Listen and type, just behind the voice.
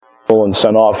and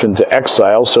sent off into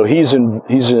exile. So he's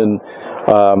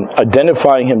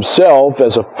identifying himself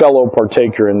as a fellow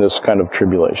partaker in this kind of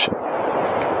tribulation.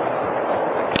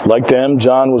 Like them,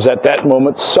 John was at that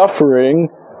moment suffering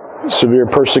severe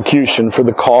persecution for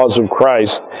the cause of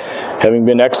Christ, having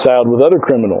been exiled with other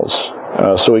criminals.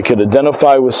 So he could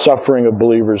identify with suffering of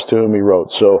believers to whom he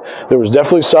wrote. So there was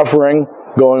definitely suffering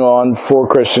going on for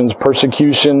Christians,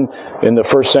 persecution in the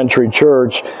first century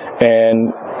church,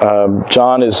 and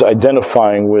John is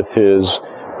identifying with his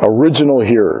original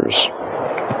hearers.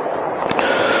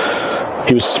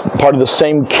 He was part of the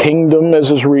same kingdom as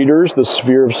his readers, the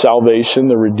sphere of salvation,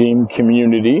 the redeemed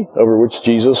community over which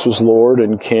Jesus was Lord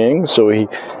and King. So he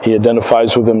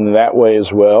identifies with them in that way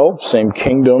as well, same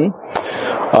kingdom.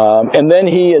 And then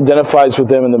he identifies with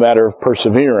them in the matter of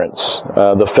perseverance,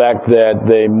 the fact that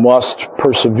they must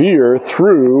persevere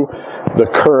through the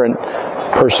current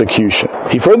persecution.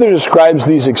 He further describes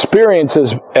these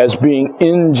experiences as being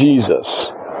in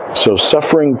Jesus. So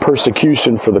suffering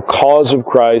persecution for the cause of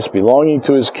Christ, belonging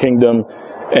to his kingdom,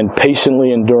 and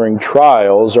patiently enduring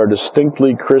trials are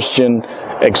distinctly Christian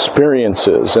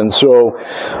experiences. And so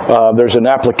there's an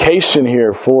application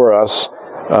here for us,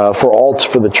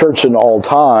 for the church in all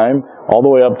time, all the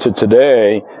way up to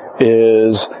today,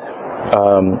 is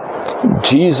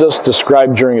Jesus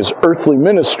described during his earthly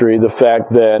ministry the fact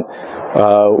that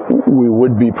we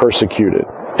would be persecuted.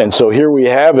 And so here we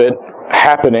have it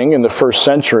happening in the first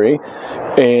century,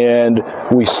 and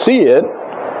we see it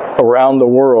around the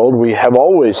world. We have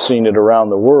always seen it around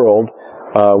the world.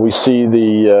 We see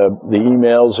the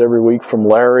emails every week from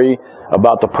Larry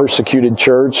about the persecuted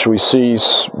church. We see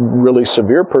really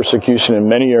severe persecution in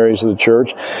many areas of the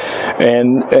church,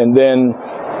 and then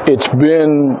it's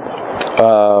been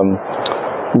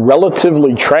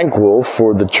relatively tranquil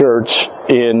for the church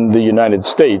in the United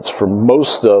States for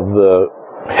most of the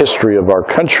history of our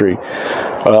country.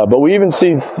 But we even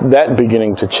see that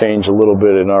beginning to change a little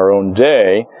bit in our own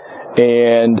day.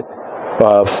 And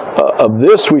of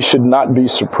this, we should not be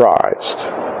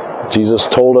surprised. Jesus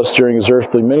told us during his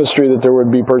earthly ministry that there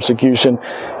would be persecution.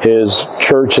 His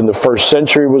church in the first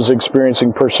century was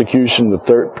experiencing persecution.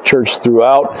 The church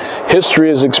throughout history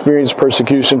has experienced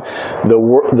persecution.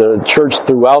 The church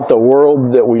throughout the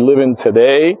world that we live in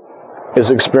today is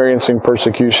experiencing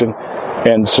persecution.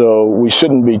 And so we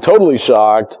shouldn't be totally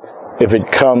shocked if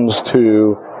it comes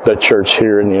to the church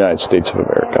here in the United States of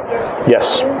America.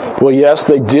 Yes. Well, yes,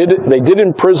 they did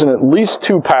imprison at least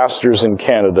 2 pastors in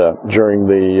Canada during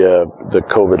the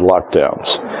COVID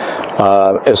lockdowns.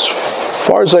 As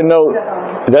far as I know,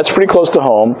 that's pretty close to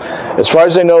home. As far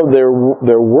as I know, there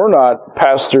were not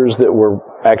pastors that were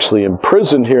actually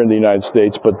imprisoned here in the United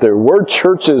States, but there were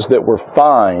churches that were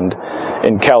fined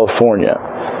in California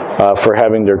for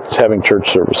having church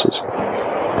services.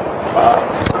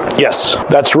 Yes,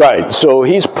 that's right. So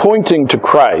he's pointing to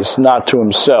Christ, not to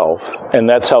himself. And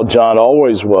that's how John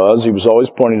always was. He was always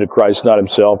pointing to Christ, not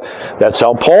himself. That's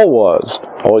how Paul was,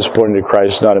 always pointing to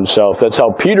Christ, not himself. That's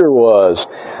how Peter was.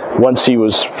 Once he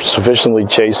was sufficiently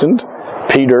chastened,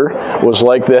 Peter was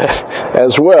like that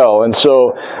as well. And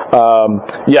so,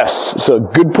 yes, so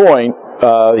good point.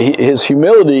 His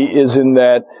humility is in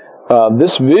that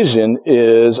this vision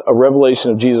is a revelation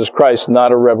of Jesus Christ,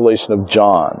 not a revelation of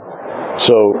John.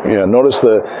 So, notice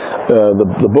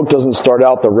the book doesn't start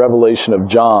out the revelation of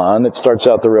John. It starts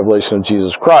out the revelation of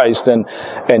Jesus Christ, and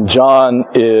John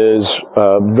is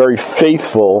very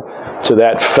faithful to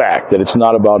that fact that it's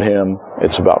not about him,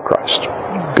 it's about Christ.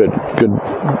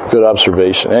 Good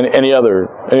observation. Any other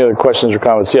questions or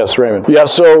comments? Yes, Raymond. Yeah.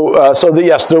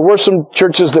 Yes, there were some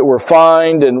churches that were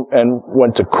fined and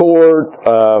went to court.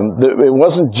 It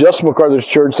wasn't just MacArthur's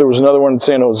church. There was another one in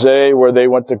San Jose where they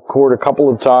went to court a couple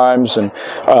of times, and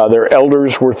their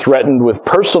elders were threatened with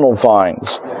personal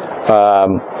fines,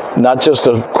 not just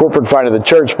a corporate fine of the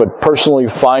church, but personally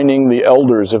fining the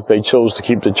elders if they chose to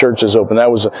keep the churches open. That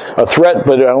was a threat,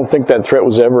 but I don't think that threat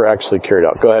was ever actually carried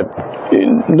out. Go ahead.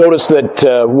 Notice that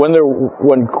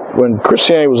when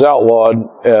Christianity was outlawed,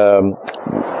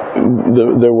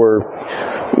 there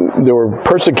were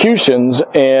persecutions,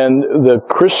 and the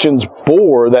Christians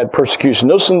bore that persecution.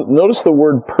 Notice the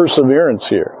word perseverance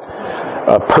here.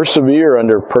 Persevere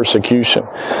under persecution.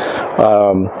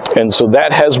 And so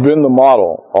that has been the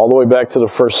model all the way back to the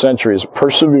first century, is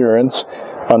perseverance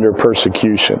under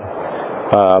persecution.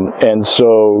 And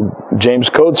so James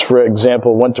Coates, for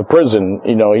example, went to prison.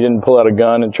 He didn't pull out a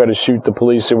gun and try to shoot the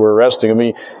police who were arresting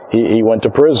him. He went to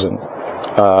prison.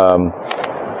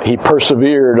 He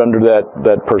persevered under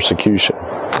that persecution.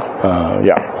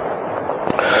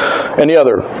 Yeah. Any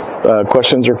other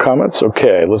questions or comments?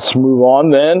 Okay, let's move on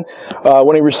then.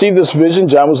 When he received this vision,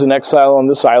 John was in exile on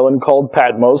this island called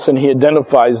Patmos, and he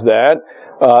identifies that.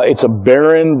 It's a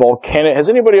barren, volcanic... Has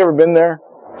anybody ever been there?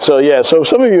 So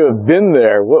some of you have been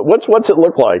there. What's it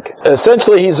look like?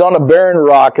 Essentially, he's on a barren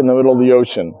rock in the middle of the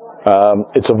ocean.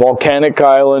 It's a volcanic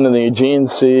island in the Aegean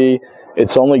Sea.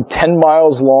 It's only 10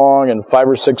 miles long and 5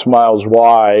 or 6 miles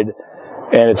wide,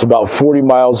 and it's about 40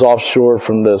 miles offshore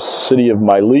from the city of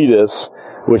Miletus,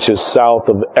 which is south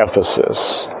of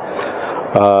Ephesus.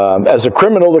 As a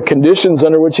criminal, the conditions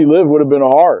under which he lived would have been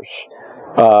harsh.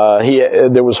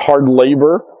 There was hard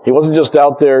labor. He wasn't just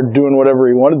out there doing whatever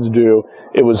he wanted to do.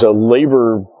 It was a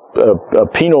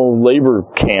penal labor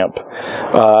camp.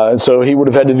 And so he would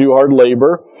have had to do hard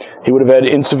labor. He would have had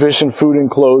insufficient food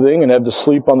and clothing and had to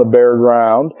sleep on the bare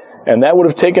ground. And that would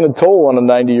have taken a toll on a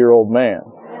 90-year-old man.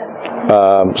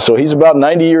 So he's about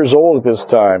 90 years old at this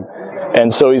time.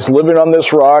 And so he's living on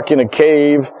this rock in a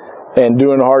cave and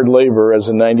doing hard labor as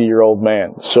a 90-year-old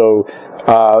man. So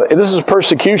this is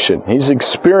persecution. He's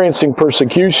experiencing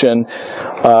persecution,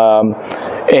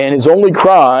 and his only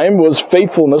crime was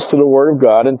faithfulness to the Word of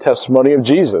God and testimony of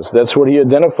Jesus. That's what he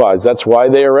identifies. That's why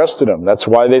they arrested him. That's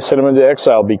why they sent him into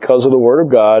exile, because of the Word of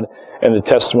God and the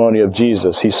testimony of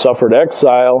Jesus. He suffered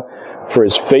exile for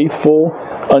his faithful,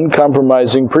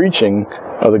 uncompromising preaching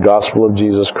of the gospel of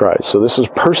Jesus Christ. So this is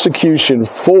persecution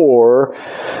for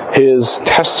his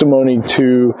testimony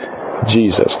to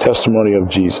Jesus, testimony of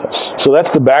Jesus. So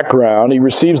that's the background. He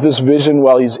receives this vision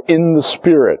while he's in the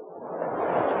Spirit.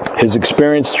 His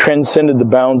experience transcended the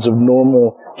bounds of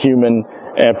normal human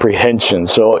apprehension.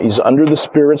 So he's under the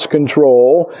Spirit's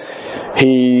control.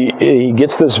 He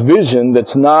gets this vision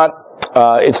that's not,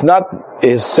 it's not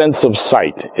his sense of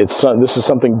sight. This is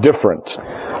something different.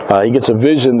 He gets a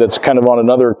vision that's kind of on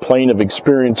another plane of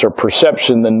experience or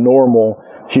perception than normal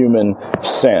human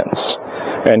sense.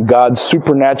 And God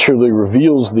supernaturally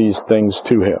reveals these things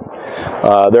to him.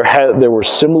 There were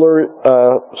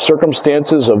similar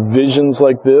circumstances of visions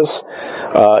like this.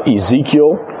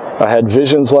 Ezekiel had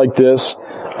visions like this.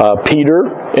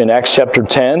 Peter in Acts chapter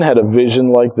 10 had a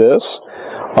vision like this.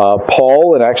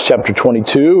 Paul in Acts chapter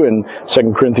 22 and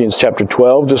 2 Corinthians chapter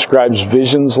 12 describes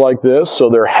visions like this. So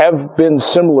there have been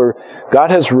similar.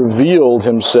 God has revealed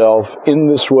himself in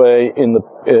this way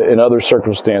in other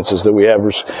circumstances that we have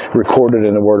recorded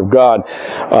in the Word of God.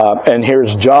 And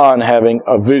here's John having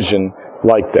a vision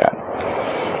like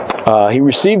that. He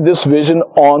received this vision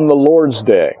on the Lord's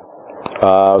Day.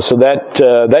 So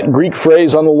that Greek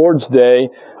phrase on the Lord's Day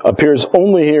appears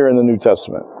only here in the New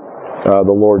Testament. The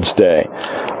Lord's Day.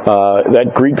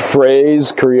 That Greek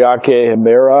phrase, Kyriake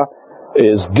Hemera,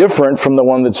 is different from the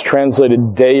one that's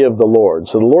translated Day of the Lord.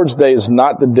 So the Lord's Day is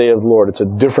not the Day of the Lord. It's a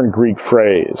different Greek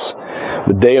phrase.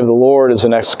 The Day of the Lord is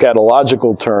an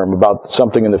eschatological term about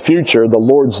something in the future. The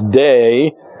Lord's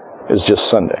Day is just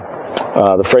Sunday.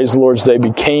 The phrase the Lord's Day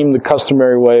became the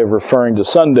customary way of referring to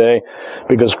Sunday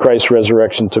because Christ's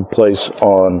resurrection took place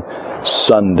on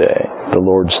Sunday, the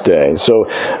Lord's Day. So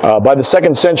by the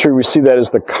 2nd century, we see that as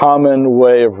the common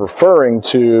way of referring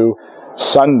to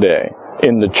Sunday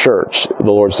in the church,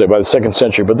 the Lord's Day, by the 2nd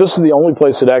century. But this is the only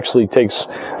place it actually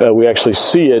we actually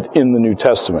see it in the New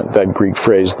Testament, that Greek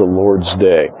phrase, the Lord's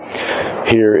Day,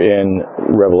 here in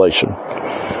Revelation.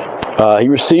 He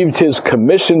received his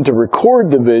commission to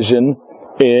record the vision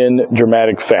in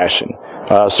dramatic fashion.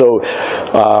 I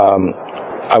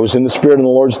was in the Spirit on the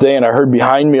Lord's Day, and I heard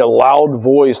behind me a loud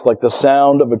voice like the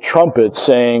sound of a trumpet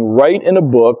saying, "Write in a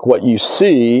book what you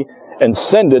see and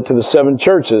send it to the 7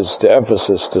 churches, to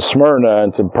Ephesus, to Smyrna,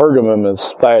 and to Pergamum, and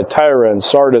Thyatira, and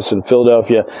Sardis, and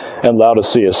Philadelphia, and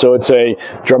Laodicea." So it's a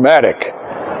dramatic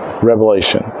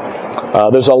revelation.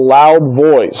 There's a loud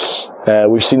voice.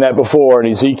 We've seen that before in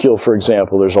Ezekiel, for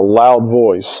example. There's a loud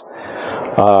voice.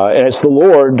 And it's the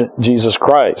Lord Jesus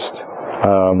Christ.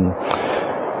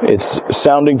 It's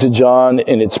sounding to John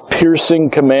in its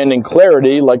piercing, commanding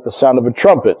clarity like the sound of a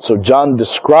trumpet. So John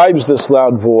describes this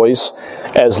loud voice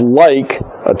as like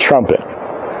a trumpet.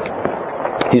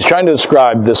 He's trying to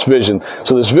describe this vision.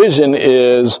 So this vision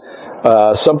is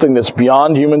something that's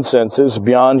beyond human senses,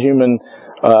 beyond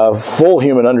full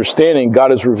human understanding.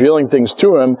 God is revealing things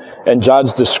to him, and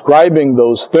John's describing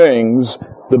those things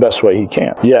the best way he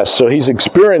can. Yes, so he's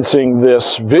experiencing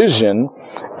this vision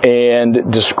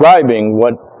and describing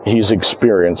what he's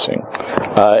experiencing.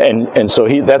 And so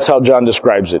that's how John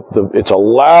describes it. It's a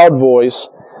loud voice,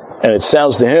 and it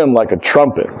sounds to him like a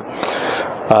trumpet.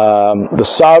 The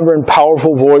sovereign,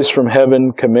 powerful voice from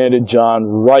heaven commanded John,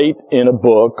 write in a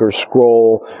book or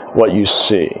scroll what you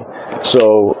see.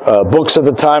 So books at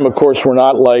the time, of course, were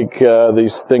not like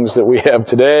these things that we have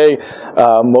today.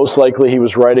 Most likely he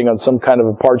was writing on some kind of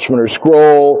a parchment or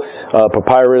scroll,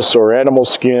 papyrus or animal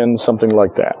skin, something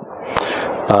like that.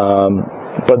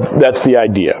 But that's the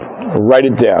idea. Write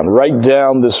it down. Write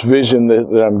down this vision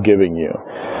that I'm giving you.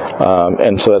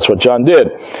 And so that's what John did.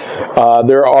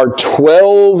 There are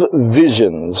 12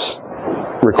 visions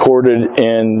recorded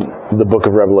in the book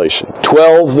of Revelation.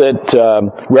 12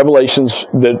 revelations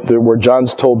where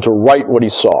John's told to write what he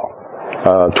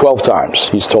saw. 12 times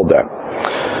he's told that.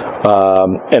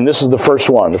 And this is the first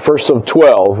one, the first of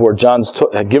 12, where John's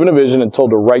given a vision and told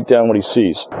to write down what he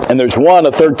sees. And there's one, a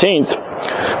 13th,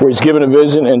 where he's given a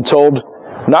vision and told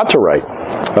not to write.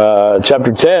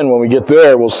 Chapter 10, when we get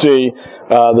there, we'll see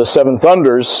the seven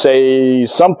thunders say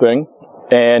something,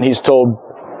 and he's told,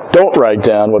 don't write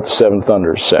down what the seven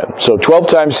thunders said. So 12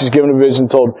 times he's given a vision,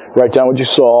 told, write down what you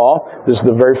saw. This is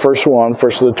the very first one,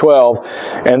 first of the 12.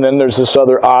 And then there's this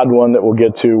other odd one that we'll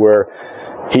get to where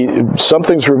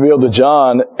something's revealed to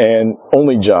John, and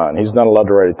only John. He's not allowed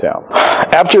to write it down.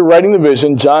 After writing the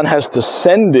vision, John has to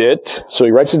send it. So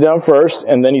he writes it down first,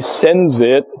 and then he sends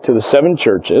it to the 7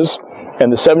 churches. And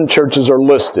the 7 churches are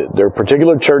listed. There are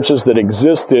particular churches that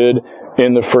existed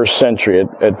in the first century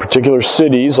at particular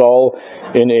cities, all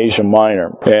in Asia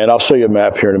Minor. And I'll show you a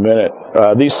map here in a minute.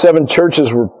 These 7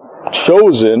 churches were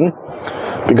chosen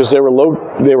because they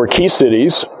were key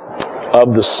cities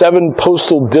of the 7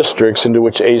 postal districts into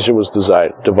which Asia was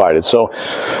divided. So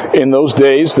in those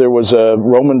days, there was a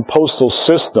Roman postal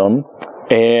system,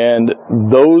 and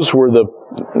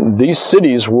these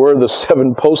cities were the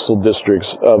 7 postal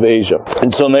districts of Asia.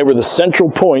 And so they were the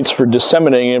central points for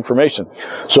disseminating information.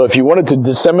 So if you wanted to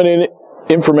disseminate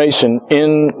information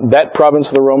in that province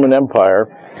of the Roman Empire,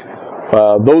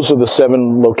 those are the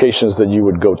 7 locations that you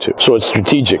would go to. So it's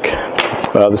strategic.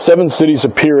 The 7 cities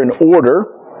appear in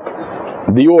order.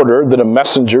 The order that a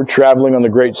messenger traveling on the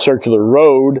great circular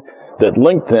road that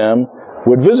linked them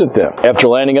would visit them. After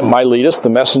landing at Miletus, the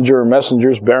messenger or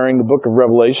messengers bearing the book of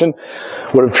Revelation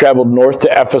would have traveled north to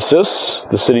Ephesus,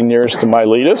 the city nearest to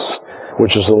Miletus,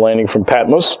 which is the landing from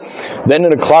Patmos, then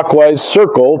in a clockwise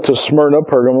circle to Smyrna,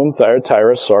 Pergamum,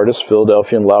 Thyatira, Sardis,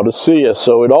 Philadelphia, and Laodicea.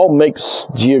 So it all makes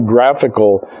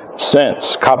geographical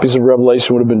sense. Copies of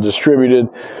Revelation would have been distributed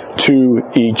to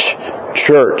each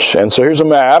church. And so here's a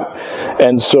map.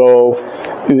 And so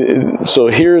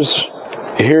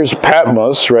here's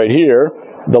Patmos right here.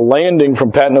 The landing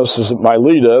from Patmos is at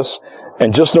Miletus,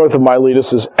 and just north of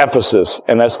Miletus is Ephesus,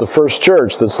 and that's the first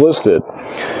church that's listed.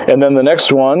 And then the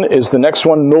next one is the next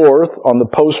one north on the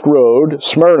post road,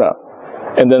 Smyrna.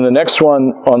 And then the next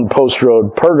one on post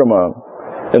road,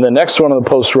 Pergamum. And the next one on the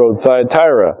post road,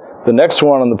 Thyatira. The next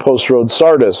one on the post road,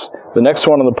 Sardis. The next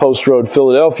one on the post road,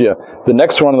 Philadelphia. The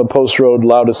next one on the post road,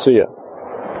 Laodicea.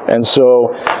 And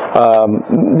so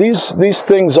these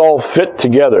things all fit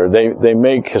together. They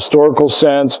make historical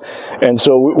sense, and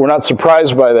so we're not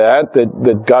surprised by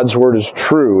that God's word is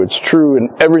true. It's true in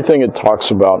everything it talks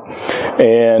about,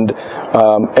 and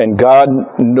God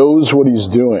knows what He's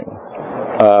doing.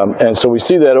 And so we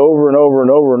see that over and over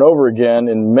and over and over again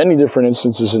in many different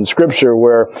instances in Scripture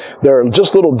where there are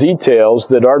just little details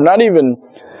that are not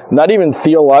even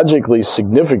theologically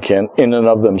significant in and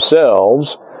of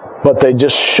themselves, but they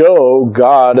just show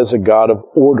God as a God of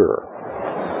order.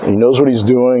 He knows what He's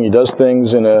doing. He does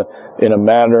things in a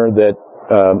manner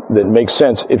that makes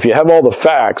sense. If you have all the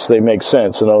facts, they make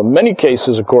sense. And in many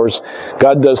cases, of course,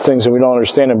 God does things and we don't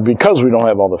understand them because we don't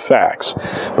have all the facts.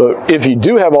 But if you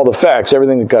do have all the facts,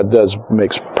 everything that God does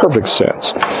makes perfect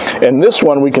sense. And this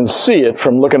one, we can see it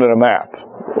from looking at a map.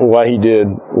 Why He did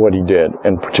what He did.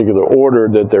 In particular order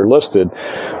that they're listed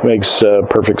makes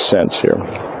perfect sense here.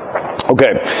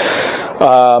 Okay,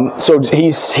 so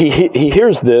he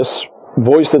hears this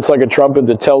voice that's like a trumpet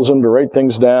that tells him to write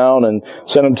things down and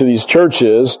send them to these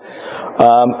churches,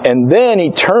 and then he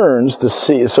turns to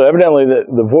see. So evidently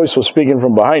the voice was speaking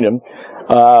from behind him,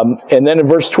 and then in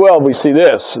verse 12 we see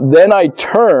this. Then I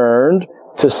turned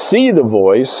to see the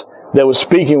voice that was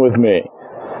speaking with me,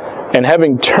 and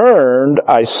having turned,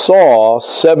 I saw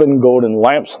 7 golden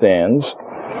lampstands.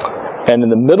 And in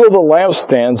the middle of the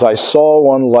lampstands, I saw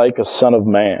one like a son of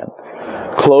man,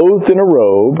 clothed in a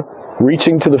robe,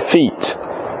 reaching to the feet,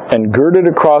 and girded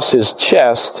across his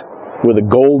chest with a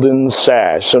golden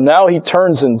sash. So now he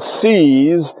turns and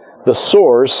sees the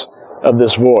source of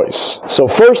this voice. So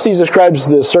first he describes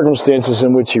the circumstances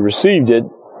in which he received it.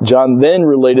 John then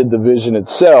related the vision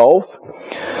itself.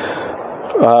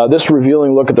 This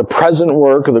revealing look at the present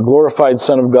work of the glorified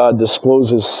Son of God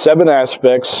discloses 7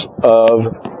 aspects of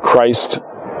Christ's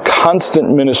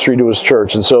constant ministry to his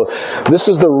church. And so this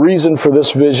is the reason for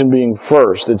this vision being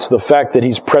first. It's the fact that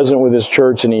he's present with his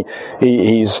church, and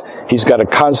he's got a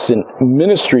constant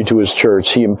ministry to his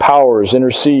church. He empowers,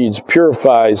 intercedes,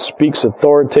 purifies, speaks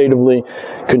authoritatively,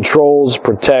 controls,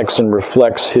 protects, and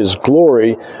reflects his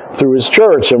glory through his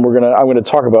church. And I'm going to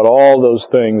talk about all those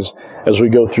things as we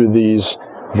go through these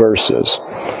verses.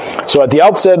 So at the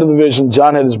outset of the vision,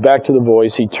 John had his back to the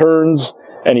voice. He turns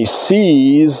and he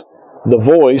sees the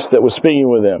voice that was speaking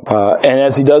with him. And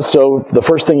as he does so, the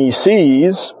first thing he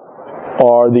sees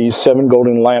are these 7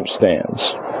 golden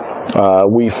lampstands.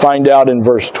 We find out in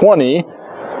verse 20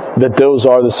 that those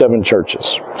are the 7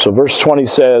 churches. So verse 20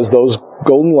 says, those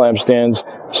golden lampstands,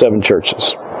 7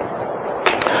 churches.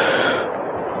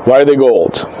 Why are they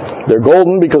gold? They're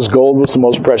golden because gold was the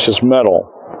most precious metal.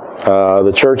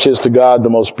 The church is to God the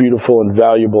most beautiful and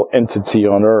valuable entity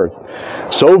on earth.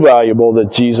 So valuable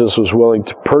that Jesus was willing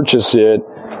to purchase it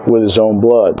with his own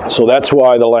blood. So that's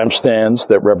why the lampstands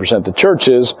that represent the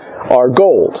churches are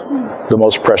gold, the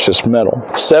most precious metal.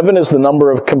 7 is the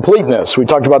number of completeness. We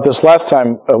talked about this last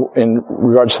time in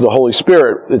regards to the Holy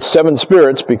Spirit. It's 7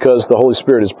 spirits because the Holy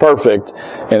Spirit is perfect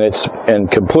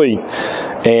and complete.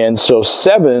 And so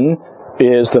 7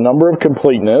 is the number of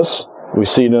completeness. We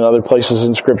see it in other places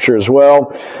in Scripture as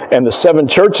well. And the 7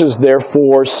 churches,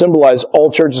 therefore, symbolize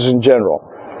all churches in general.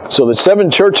 So the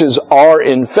 7 churches are,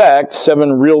 in fact,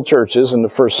 7 real churches in the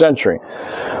first century.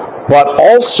 But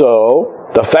also,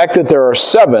 the fact that there are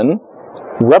 7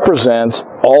 represents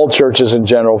all churches in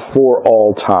general for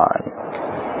all time.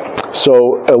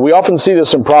 So we often see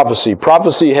this in prophecy.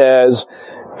 Prophecy has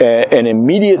an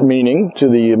immediate meaning to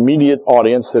the immediate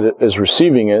audience that is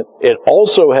receiving it. It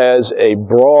also has a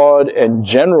broad and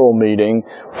general meaning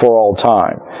for all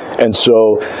time. And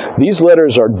so these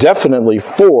letters are definitely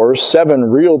for 7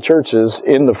 real churches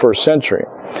in the first century.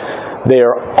 They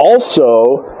are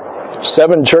also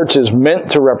 7 churches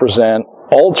meant to represent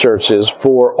all churches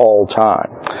for all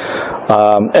time.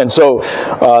 And so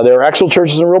there are actual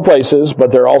churches in real places,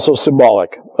 but they're also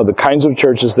symbolic of the kinds of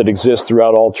churches that exist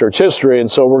throughout all church history.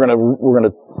 And so we're going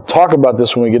to talk about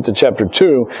this when we get to chapter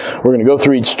 2. We're going to go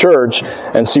through each church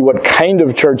and see what kind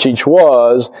of church each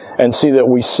was, and see that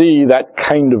we see that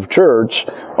kind of church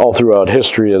all throughout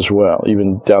history as well,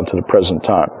 even down to the present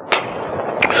time.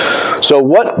 So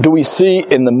what do we see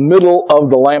in the middle of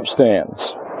the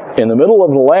lampstands? In the middle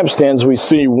of the lampstands, we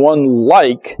see one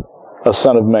like a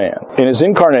Son of Man. In his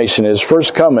incarnation, his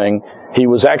first coming, he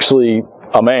was actually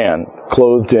a man,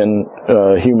 clothed in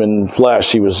human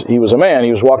flesh. He was a man. He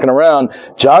was walking around.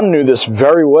 John knew this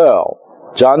very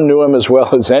well. John knew him as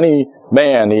well as any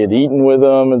man. He had eaten with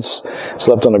him and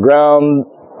slept on the ground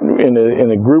in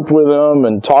a group with him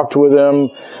and talked with him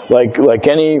like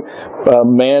any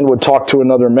man would talk to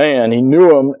another man. He knew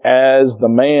him as the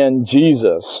man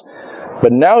Jesus.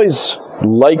 But now he's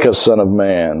like a Son of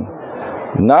Man.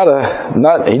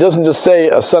 He doesn't just say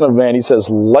a Son of Man, he says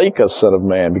like a Son of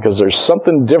Man, because there's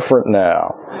something different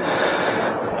now.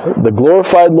 The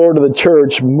glorified Lord of the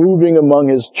church moving among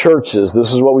his churches.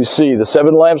 This is what we see, the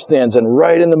 7 lampstands, and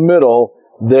right in the middle,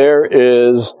 there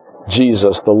is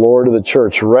Jesus, the Lord of the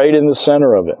church, right in the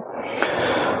center of it.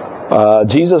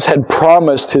 Jesus had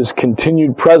promised his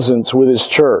continued presence with his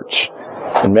church.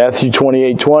 In Matthew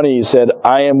 28:20, he said,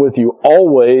 I am with you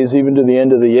always, even to the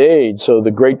end of the age. So the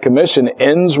Great Commission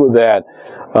ends with that.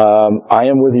 I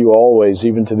am with you always,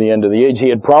 even to the end of the age. He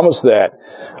had promised that.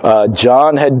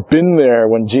 John had been there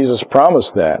when Jesus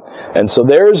promised that. And so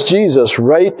there's Jesus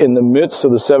right in the midst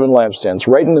of the 7 lampstands,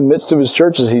 right in the midst of his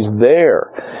churches. He's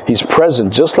there. He's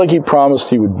present, just like he promised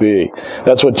he would be.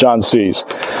 That's what John sees.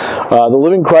 The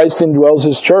living Christ indwells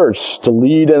his church to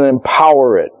lead and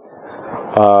empower it.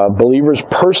 Believers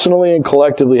personally and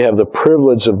collectively have the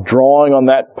privilege of drawing on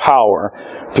that power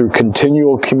through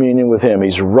continual communion with him.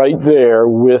 He's right there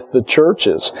with the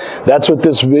churches. That's what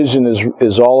this vision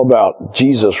is all about.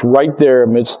 Jesus right there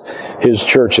amidst his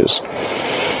churches.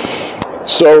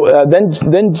 So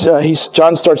then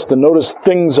John starts to notice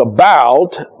things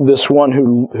about this one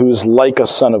who is like a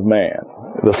Son of Man.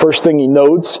 The first thing he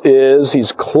notes is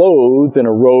he's clothed in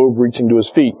a robe reaching to his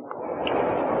feet.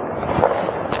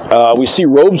 We see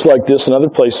robes like this in other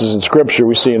places in Scripture.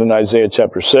 We see it in Isaiah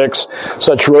chapter 6.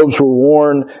 Such robes were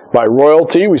worn by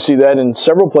royalty. We see that in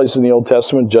several places in the Old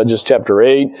Testament. Judges chapter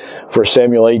 8, 1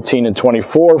 Samuel 18 and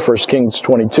 24, 1 Kings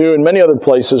 22, and many other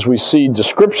places we see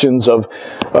descriptions of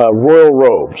royal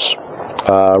robes.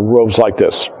 Robes like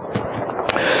this.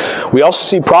 We also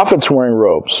see prophets wearing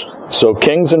robes. So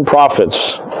kings and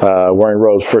prophets wearing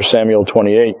robes, 1 Samuel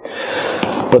 28.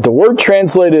 But the word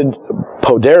translated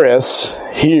poderes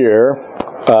here,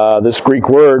 this Greek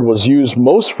word, was used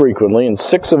most frequently in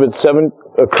 6 of its 7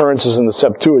 occurrences in the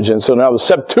Septuagint. So now the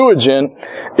Septuagint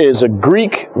is a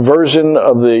Greek version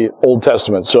of the Old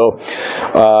Testament. So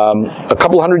a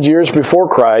couple hundred years before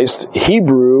Christ,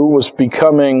 Hebrew was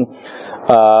becoming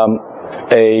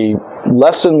a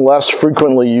less and less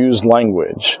frequently used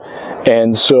language.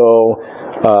 And so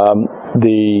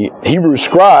the Hebrew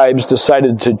scribes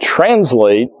decided to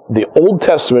translate the Old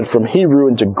Testament from Hebrew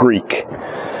into Greek.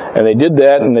 And they did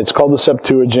that, and it's called the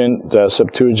Septuagint.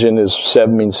 Septuagint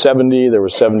means 70. There were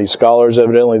 70 scholars,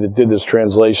 evidently, that did this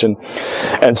translation.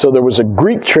 And so there was a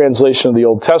Greek translation of the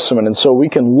Old Testament. And so we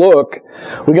can look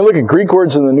at Greek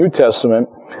words in the New Testament,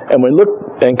 and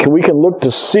we can look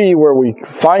to see where we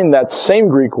find that same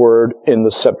Greek word in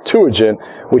the Septuagint,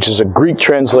 which is a Greek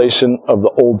translation of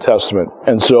the Old Testament.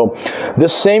 And so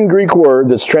this same Greek word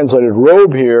that's translated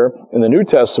robe here in the New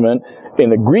Testament, in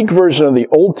the Greek version of the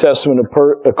Old Testament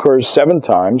occurs 7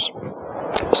 times.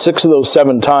 6 of those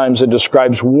 7 times it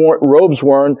describes robes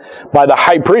worn by the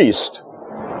high priest.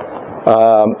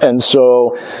 And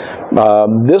so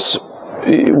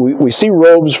we see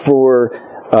robes for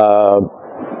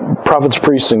prophets,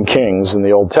 priests, and kings in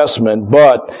the Old Testament,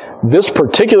 but this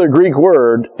particular Greek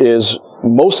word is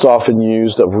most often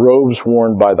used of robes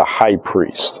worn by the high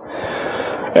priest.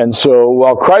 And so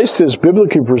while Christ is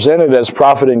biblically presented as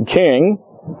prophet and king,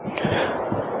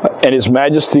 and his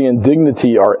majesty and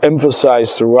dignity are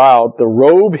emphasized throughout, the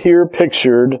robe here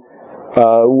pictured,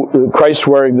 Christ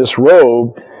wearing this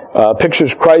robe,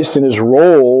 pictures Christ in his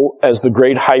role as the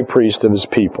great high priest of his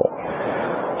people.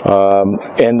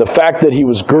 And the fact that he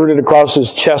was girded across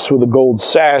his chest with a gold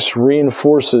sash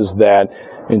reinforces that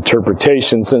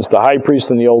interpretation, since the high priest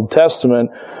in the Old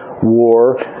Testament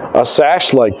wore a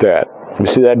sash like that. We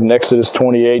see that in Exodus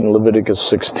 28 and Leviticus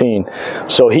 16.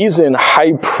 So he's in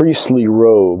high priestly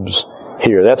robes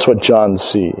here. That's what John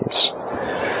sees.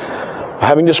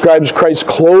 Having described Christ's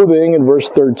clothing in verse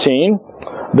 13,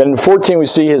 then in 14 we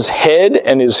see his head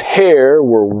and his hair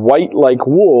were white like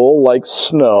wool, like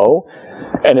snow,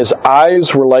 and his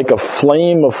eyes were like a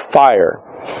flame of fire.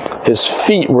 His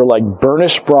feet were like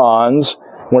burnished bronze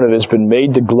when it has been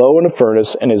made to glow in a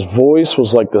furnace, and his voice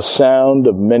was like the sound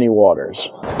of many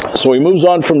waters. So he moves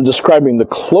on from describing the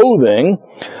clothing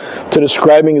to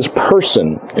describing his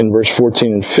person in verse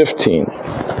 14 and 15.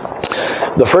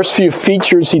 The first few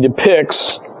features he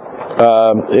depicts,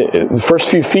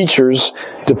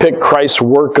 depict Christ's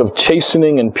work of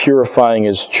chastening and purifying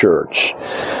his church.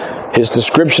 His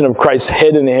description of Christ's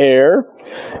head and hair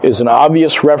is an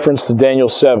obvious reference to Daniel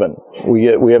 7.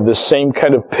 We have this same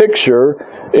kind of picture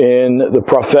in the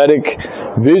prophetic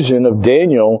vision of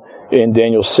Daniel in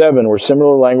Daniel 7, where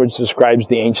similar language describes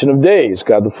the Ancient of Days,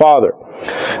 God the Father.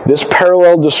 This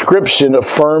parallel description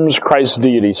affirms Christ's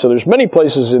deity. So there's many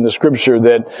places in the Scripture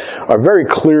that are very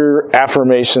clear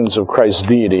affirmations of Christ's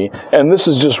deity, and this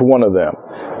is just one of them.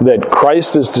 That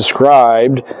Christ is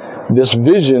described, this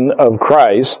vision of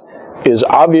Christ is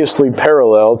obviously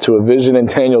parallel to a vision in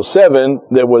Daniel 7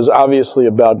 that was obviously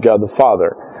about God the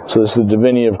Father. So this is the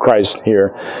divinity of Christ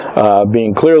here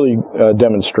being clearly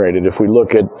demonstrated. If we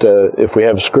look at, if we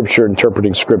have Scripture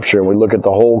interpreting Scripture, and we look at the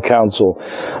whole counsel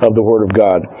of the Word of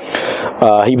God,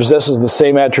 he possesses the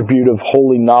same attribute of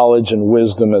holy knowledge and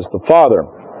wisdom as the Father.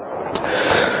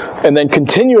 And then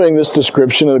continuing this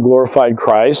description of the glorified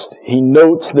Christ, he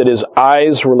notes that his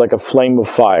eyes were like a flame of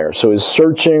fire. So his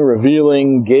searching,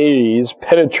 revealing gaze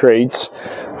penetrates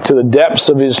to the depths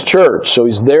of his church. So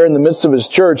he's there in the midst of his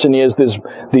church, and he has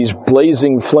these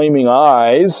blazing, flaming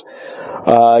eyes.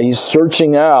 He's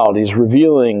searching out. He's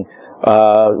revealing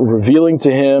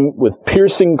to him with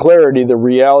piercing clarity the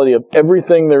reality of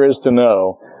everything there is to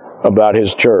know about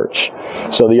his church.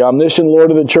 So the omniscient Lord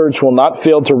of the church will not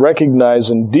fail to recognize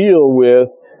and deal with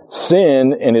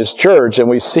sin in his church. And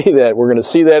we see that. We're going to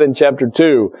see that in chapter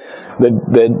 2.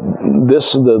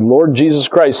 The Lord Jesus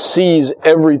Christ sees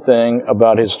everything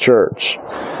about his church.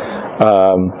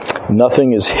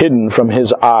 Nothing is hidden from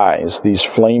his eyes, these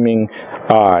flaming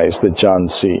eyes that John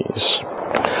sees.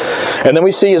 And then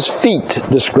we see his feet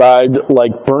described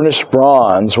like burnished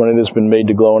bronze when it has been made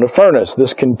to glow in a furnace.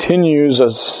 This continues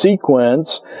a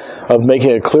sequence of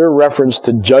making a clear reference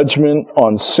to judgment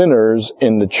on sinners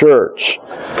in the church.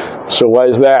 So why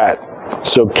is that?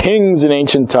 So kings in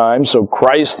ancient times, so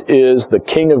Christ is the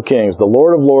King of Kings, the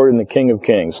Lord of Lords and the King of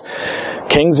Kings.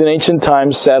 Kings in ancient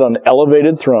times sat on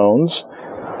elevated thrones.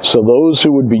 So those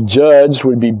who would be judged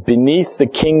would be beneath the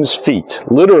king's feet,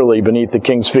 literally beneath the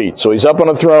king's feet. So he's up on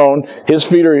a throne, his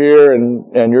feet are here,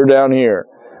 and you're down here.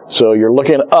 So you're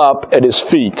looking up at his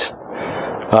feet.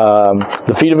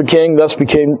 The feet of a king thus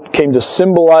came to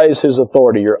symbolize his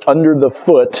authority. You're under the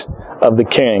foot of the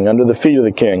king, under the feet of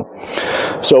the king.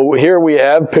 So here we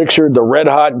have pictured the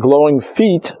red-hot glowing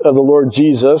feet of the Lord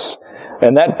Jesus,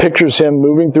 and that pictures him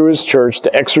moving through his church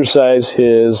to exercise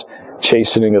his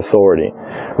chastening authority,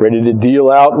 ready to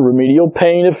deal out remedial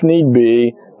pain if need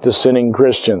be to sinning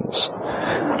Christians,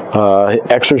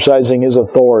 exercising his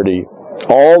authority.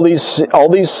 All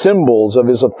these symbols of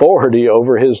his authority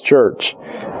over his church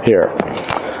here.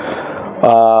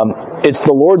 It's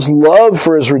the Lord's love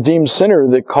for his redeemed sinner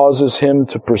that causes him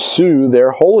to pursue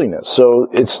their holiness. So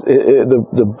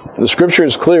the scripture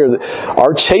is clear that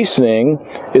our chastening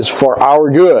is for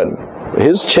our good.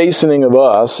 His chastening of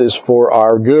us is for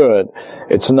our good.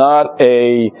 It's not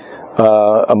a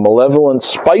malevolent,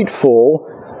 spiteful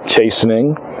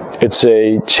chastening. It's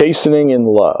a chastening in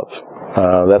love.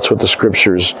 That's what the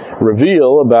scriptures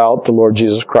reveal about the Lord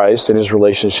Jesus Christ and his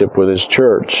relationship with his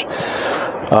church.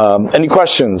 Any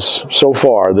questions so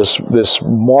far? This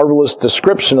marvelous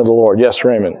description of the Lord. Yes,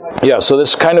 Raymond. Yeah, so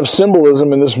this kind of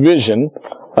symbolism in this vision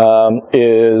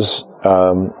is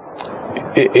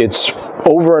it's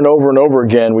over and over and over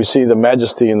again. We see the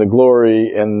majesty and the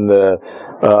glory and the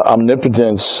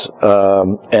omnipotence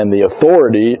and the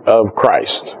authority of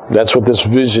Christ. That's what this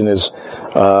vision is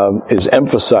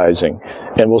emphasizing.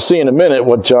 And we'll see in a minute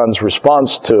what John's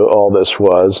response to all this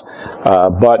was.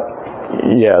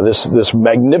 This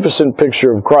magnificent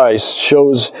picture of Christ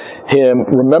shows him.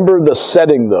 Remember the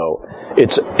setting, though.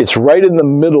 It's right in the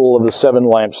middle of the seven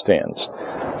lampstands.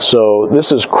 So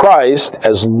this is Christ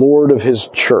as Lord of his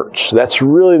church. That's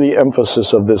really the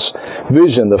emphasis of this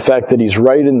vision, the fact that he's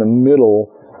right in the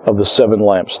middle of the seven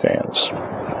lampstands.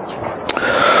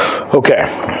 Okay.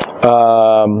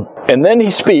 And then he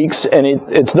speaks, and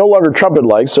it's no longer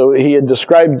trumpet-like. So he had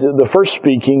described the first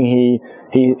speaking.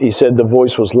 He said the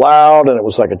voice was loud, and it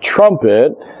was like a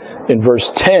trumpet in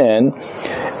verse 10.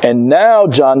 And now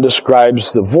John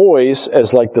describes the voice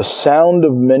as like the sound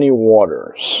of many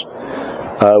waters.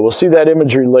 We'll see that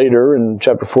imagery later in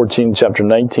chapter 14, chapter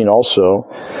 19 also.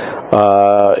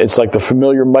 It's like the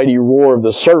familiar mighty roar of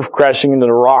the surf crashing into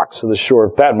the rocks of the shore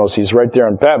of Patmos. He's right there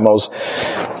on Patmos,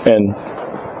 and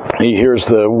he hears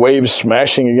the waves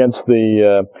smashing against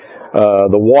the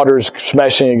waters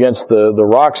smashing against the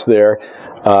rocks there.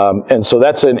 And so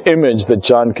that's an image that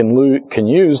John can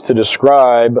use to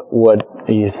describe what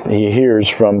he hears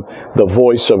from the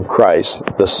voice of Christ,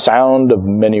 the sound of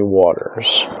many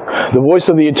waters. The voice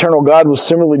of the eternal God was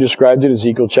similarly described in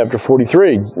Ezekiel chapter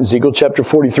 43. Ezekiel chapter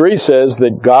 43 says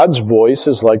that God's voice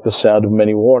is like the sound of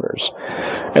many waters.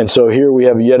 And so here we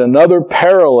have yet another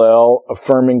parallel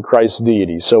affirming Christ's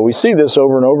deity. So we see this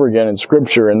over and over again in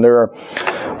Scripture, and there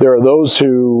are those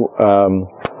who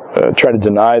try to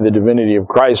deny the divinity of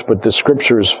Christ, but the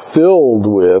Scripture is filled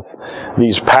with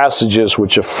these passages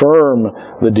which affirm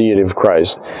the deity of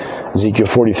Christ. Ezekiel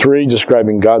 43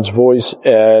 describing God's voice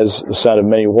as the sound of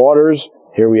many waters.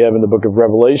 Here we have in the book of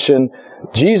Revelation,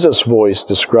 Jesus' voice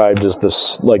described as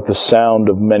like the sound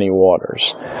of many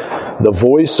waters. The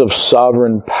voice of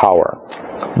sovereign power.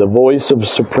 The voice of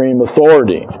supreme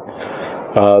authority.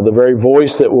 The very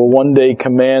voice that will one day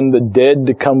command the dead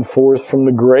to come forth from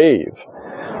the grave.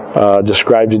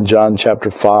 Described in John chapter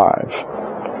 5.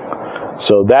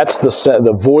 So that's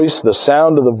the voice, the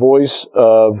sound of the voice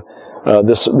of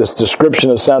this description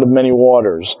of the sound of many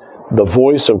waters. The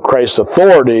voice of Christ's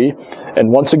authority, and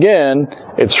once again,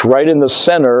 it's right in the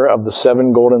center of the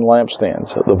seven golden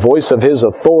lampstands. The voice of his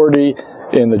authority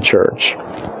in the church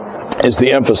is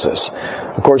the emphasis.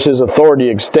 Of course, his authority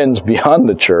extends beyond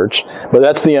the church, but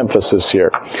that's the emphasis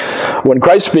here. When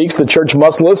Christ speaks, the church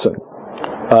must listen.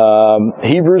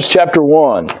 Hebrews chapter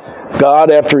 1.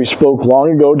 God, after he spoke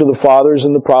long ago to the fathers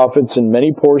and the prophets in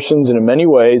many portions and in many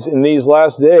ways, in these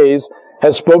last days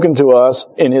has spoken to us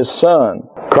in his Son.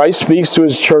 Christ speaks to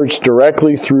his church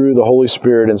directly through the Holy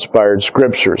Spirit-inspired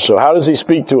Scriptures. So how does he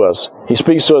speak to us? He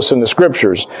speaks to us in the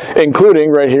Scriptures, including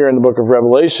right here in the book of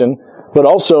Revelation, but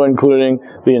also including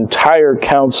the entire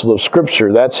counsel of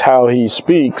Scripture. That's how he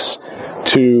speaks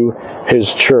to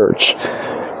his church.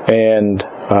 And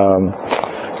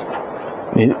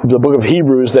the book of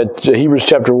Hebrews, Hebrews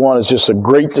chapter 1 is just a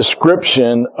great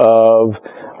description of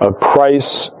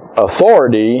Christ's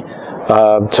authority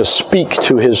to speak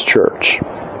to his church.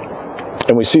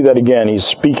 And we see that again. He's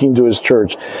speaking to his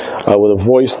church with a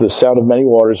voice, the sound of many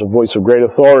waters, a voice of great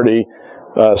authority,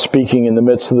 speaking in the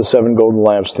midst of the 7 golden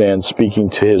lampstands, speaking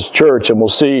to his church. And we'll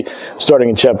see, starting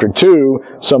in chapter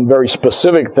 2, some very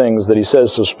specific things that he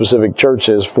says to specific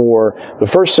churches for the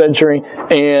first century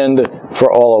and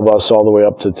for all of us all the way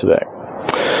up to today.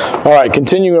 All right,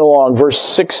 continuing along, verse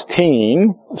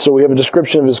 16. So we have a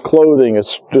description of his clothing, a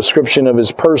description of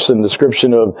his person,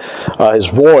 description of his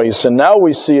voice, and now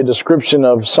we see a description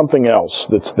of something else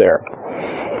that's there.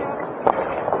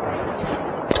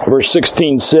 Verse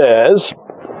 16 says,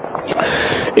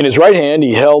 "In his right hand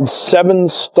he held 7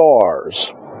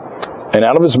 stars, and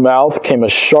out of his mouth came a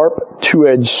sharp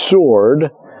 2-edged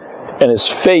sword, and his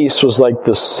face was like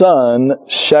the sun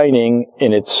shining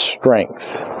in its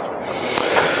strength."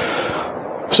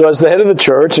 So as the head of the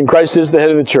church, and Christ is the head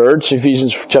of the church,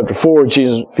 Ephesians chapter 4,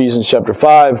 Ephesians chapter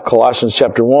 5, Colossians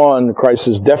chapter 1, Christ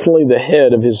is definitely the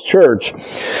head of his church.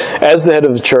 As the head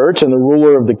of the church and the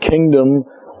ruler of the kingdom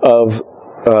of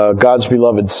God's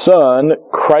beloved Son,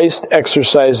 Christ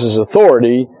exercises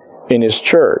authority in his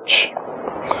church.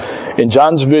 In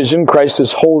John's vision, Christ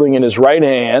is holding in his right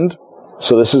hand,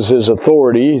 so this is his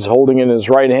authority, he's holding in his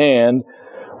right hand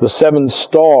the 7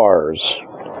 stars.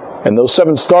 And those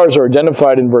 7 stars are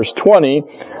identified in verse 20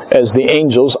 as the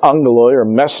angels, angeloi, or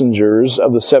messengers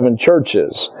of the 7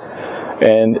 churches,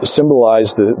 and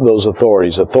symbolize those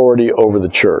authorities, authority over the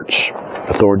church,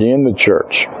 authority in the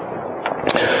church.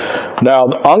 Now,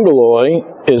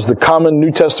 angeloi is the common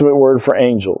New Testament word for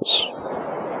angels,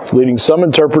 leading some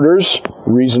interpreters,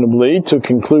 reasonably, to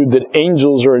conclude that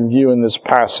angels are in view in this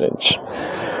passage.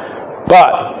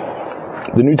 But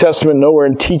the New Testament nowhere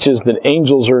teaches that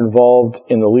angels are involved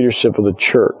in the leadership of the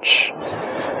church.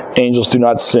 Angels do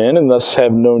not sin and thus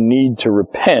have no need to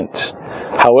repent.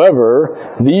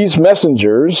 However, these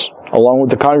messengers, along with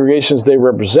the congregations they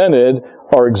represented,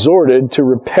 are exhorted to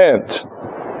repent.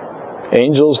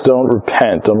 Angels don't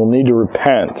repent, don't need to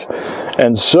repent.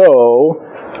 And so,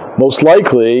 most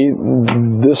likely,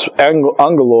 this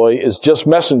angeloi is just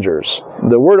messengers.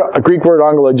 The Greek word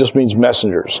angeloi just means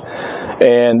messengers.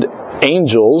 And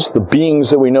angels, the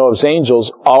beings that we know as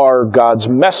angels, are God's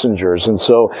messengers. And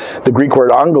so the Greek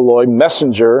word angeloi,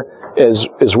 messenger,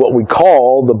 is what we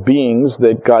call the beings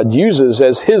that God uses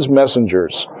as his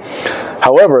messengers.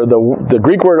 However, the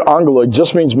Greek word angeloi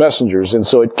just means messengers, and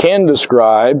so it can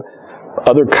describe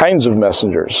other kinds of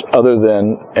messengers other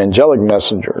than angelic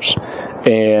messengers.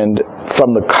 And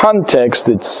from the context,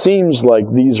 it seems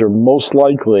like these are most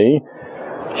likely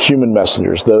human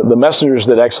messengers. The messengers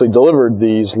that actually delivered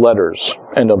these letters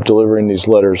end up delivering these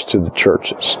letters to the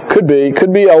churches. Could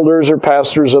be elders or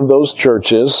pastors of those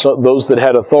churches, so those that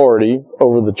had authority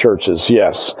over the churches,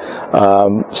 yes.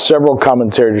 Several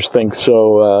commentators think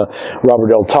so.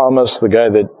 Robert L. Thomas, the guy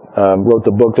that wrote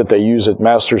the book that they use at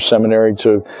Master's Seminary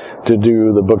to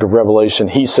do the book of Revelation,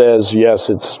 he says, yes,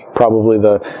 it's probably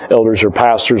the elders or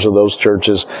pastors of those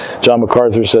churches. John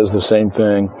MacArthur says the same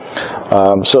thing.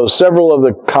 So several of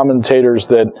the commentators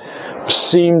that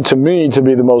seem to me to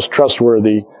be the most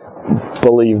trustworthy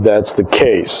believe that's the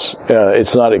case.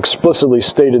 It's not explicitly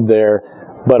stated there,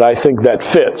 but I think that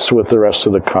fits with the rest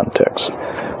of the context.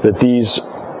 That these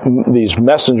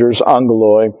messengers,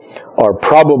 angeloi, are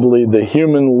probably the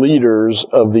human leaders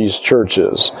of these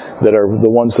churches, that are the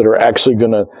ones that are actually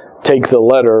going to take the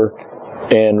letter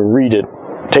and read it,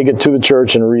 take it to the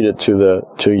church and read it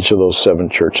to each of those 7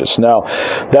 churches. Now,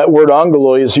 that word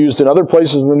angeloi is used in other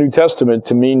places in the New Testament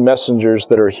to mean messengers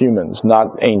that are humans,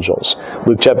 not angels.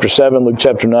 Luke chapter 7, Luke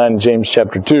chapter 9, and James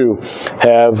chapter 2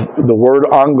 have the word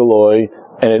angeloi,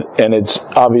 and it's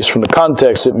obvious from the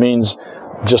context, it means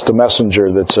just a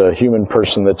messenger that's a human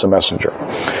person that's a messenger.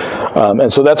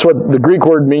 And so that's what the Greek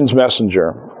word means,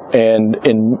 messenger. And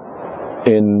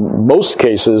in most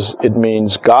cases, it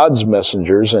means God's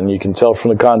messengers, and you can tell from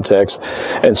the context.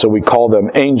 And so we call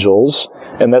them angels,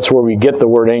 and that's where we get the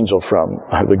word angel from,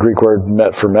 the Greek word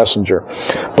for messenger.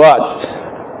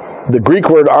 But the Greek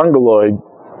word angeloi,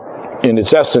 in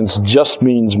its essence, just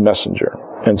means messenger.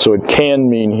 And so it can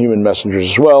mean human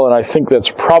messengers as well, and I think that's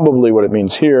probably what it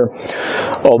means here,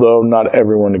 although not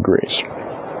everyone agrees.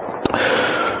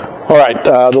 All right,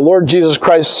 the Lord Jesus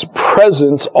Christ's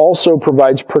presence also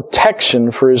provides protection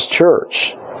for his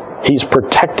church. He's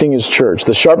protecting his church.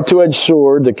 The sharp 2-edged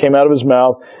sword that came out of his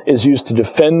mouth is used to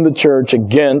defend the church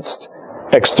against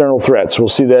external threats. We'll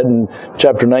see that in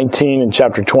chapter 19 and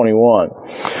chapter 21.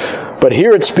 But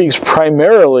here it speaks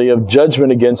primarily of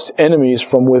judgment against enemies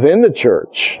from within the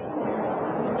church.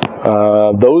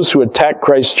 Those who attack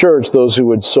Christ's church, those who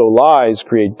would sow lies,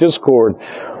 create discord,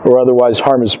 or otherwise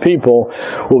harm his people,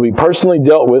 will be personally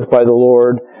dealt with by the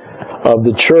Lord of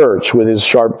the church with his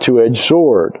sharp 2-edged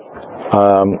sword.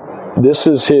 This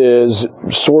is his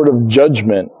sword of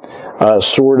judgment,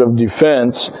 sword of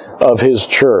defense of his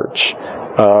church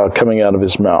coming out of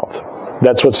his mouth.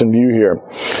 That's what's in view here.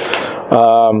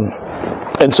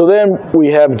 And so then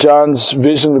we have John's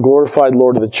vision of the glorified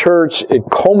Lord of the church. It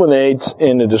culminates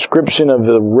in a description of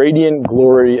the radiant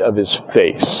glory of his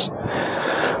face,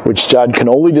 which John can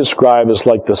only describe as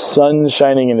like the sun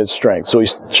shining in its strength. So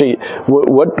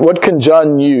what can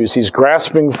John use? He's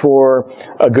grasping for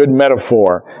a good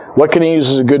metaphor. What can he use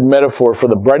as a good metaphor for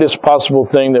the brightest possible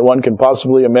thing that one can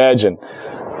possibly imagine?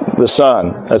 The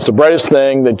sun. That's the brightest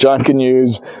thing that John can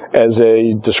use as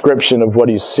a description of what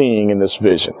he's seeing in this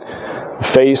vision.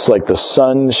 Face like the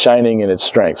sun shining in its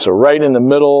strength. So right in the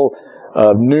middle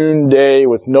of noonday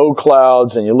with no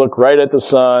clouds, and you look right at the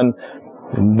sun.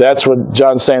 That's what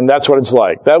John's saying. That's what it's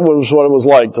like. That was what it was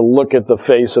like to look at the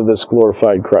face of this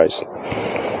glorified Christ.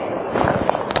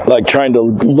 Like trying to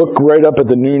look right up at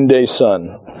the noonday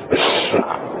sun.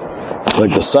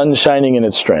 Like the sun shining in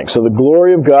its strength. So the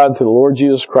glory of God through the Lord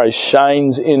Jesus Christ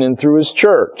shines in and through his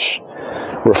church,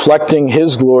 reflecting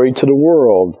his glory to the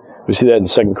world. We see that in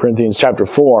 2 Corinthians chapter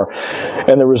 4.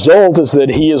 And the result is that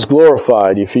he is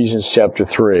glorified, Ephesians chapter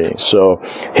 3. So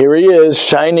here he is,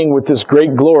 shining with this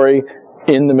great glory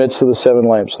in the midst of the seven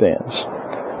lampstands.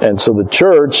 And so the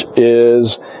church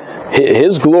is,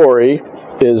 his glory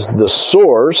is the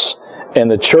source, and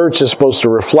the church is supposed to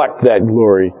reflect that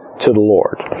glory to the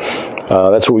Lord.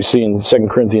 That's what we see in 2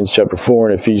 Corinthians chapter 4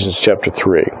 and Ephesians chapter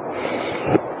 3.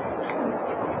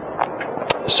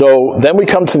 So then we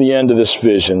come to the end of this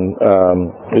vision.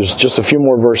 There's just a few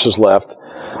more verses left.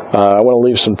 I want to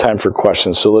leave some time for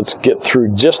questions, so let's get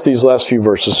through just these last few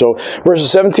verses. So verses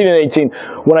 17 and 18,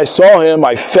 when I saw him,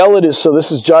 I fell at his... So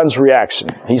this is John's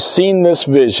reaction. He's seen this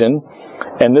vision,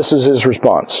 and this is his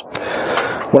response.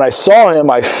 When I saw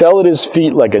him, I fell at his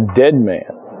feet like a dead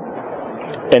man.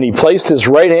 And he placed his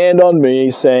right hand on me,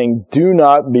 saying, "Do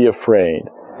not be afraid.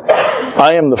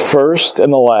 I am the first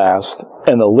and the last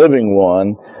and the living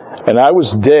one, and I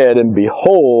was dead, and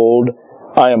behold,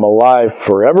 I am alive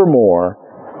forevermore,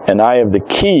 and I have the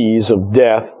keys of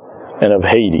death and of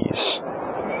Hades."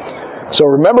 So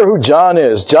remember who John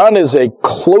is. John is a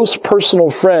close personal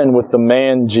friend with the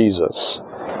man Jesus.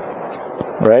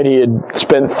 Right? He had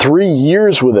spent 3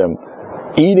 years with him,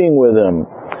 eating with him,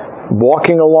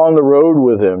 walking along the road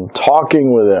with him,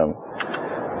 talking with him.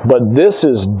 But this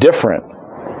is different.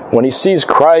 When he sees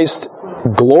Christ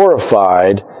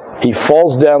glorified, he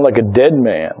falls down like a dead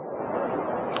man.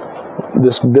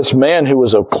 This man who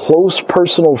was a close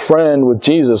personal friend with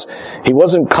Jesus, he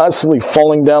wasn't constantly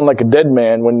falling down like a dead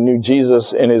man when he knew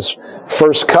Jesus in his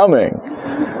first coming.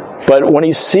 But when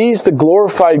he sees the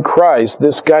glorified Christ,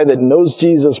 this guy that knows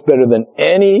Jesus better than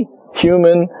any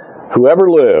human who ever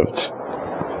lived,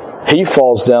 he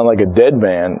falls down like a dead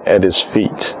man at his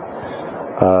feet.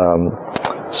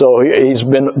 So he's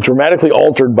been dramatically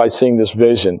altered by seeing this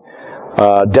vision.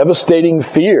 Devastating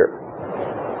fear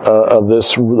of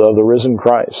the risen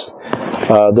Christ.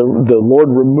 The Lord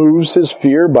removes his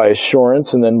fear by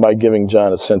assurance and then by giving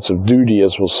John a sense of duty,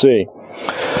 as we'll see.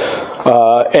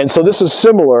 And so this is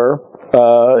similar,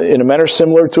 in a manner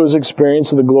similar to his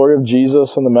experience of the glory of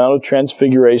Jesus on the Mount of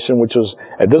Transfiguration, which was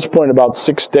at this point about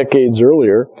 6 decades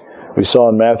earlier. We saw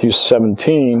in Matthew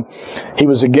 17, he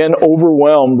was again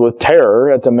overwhelmed with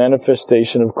terror at the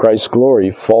manifestation of Christ's glory.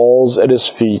 He falls at his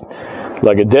feet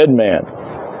like a dead man.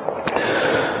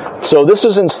 So this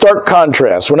is in stark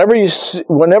contrast. Whenever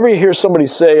you hear somebody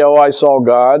say, "Oh, I saw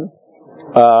God,"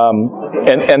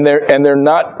 and they're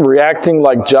not reacting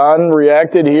like John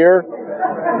reacted here,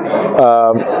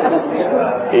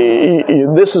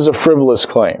 this is a frivolous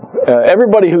claim.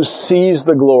 Everybody who sees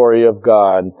the glory of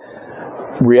God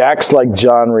reacts like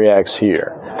John reacts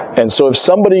here. And so if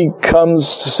somebody comes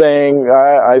saying,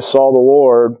 I saw the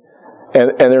Lord,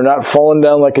 and they're not falling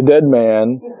down like a dead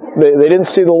man, they didn't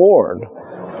see the Lord.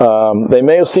 They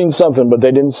may have seen something, but they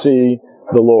didn't see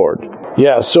the Lord.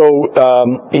 Yeah, so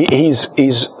he's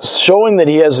showing that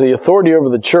he has the authority over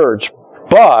the church,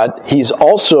 but he's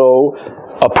also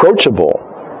approachable,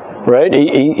 right?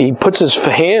 He puts his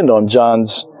hand on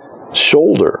John's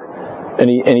shoulder. And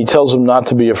he tells him not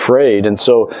to be afraid. And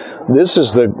so this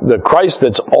is the Christ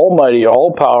that's almighty,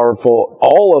 all-powerful,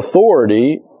 all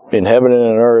authority in heaven and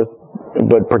on earth,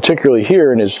 but particularly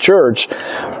here in his church,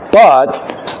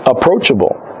 but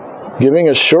approachable, giving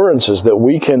assurances that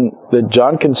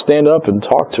John can stand up and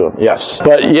talk to him. Yes.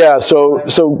 But yeah,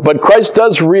 but Christ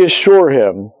does reassure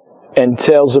him and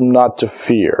tells them not to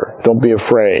fear. Don't be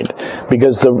afraid.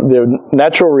 Because the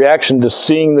natural reaction to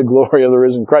seeing the glory of the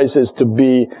risen Christ is to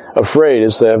be afraid,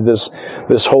 is to have this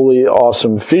holy,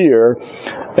 awesome fear.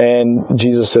 And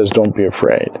Jesus says, don't be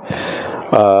afraid.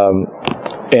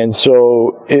 And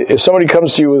so if somebody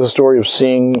comes to you with a story of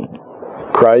seeing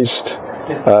Christ,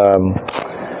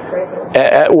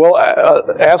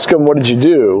 ask them, what did you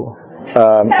do?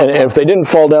 And if they didn't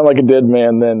fall down like a dead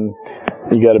man, then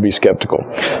you got to be skeptical.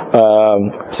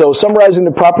 So summarizing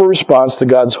the proper response to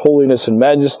God's holiness and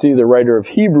majesty, the writer of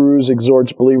Hebrews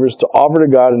exhorts believers to offer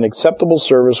to God an acceptable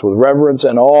service with reverence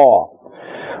and awe.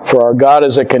 For our God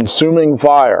is a consuming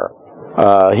fire.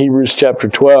 Hebrews chapter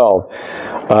 12.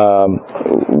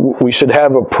 We should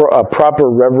have a proper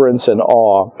reverence and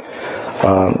awe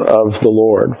of the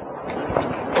Lord.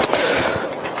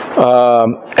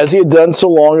 As he had done so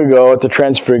long ago at the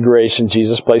Transfiguration,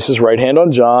 Jesus placed his right hand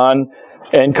on John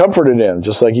and comforted him,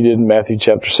 just like he did in Matthew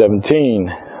chapter 17.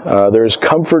 There is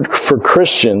comfort for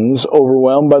Christians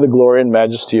overwhelmed by the glory and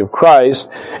majesty of Christ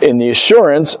in the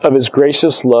assurance of his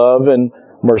gracious love and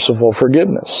merciful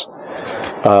forgiveness.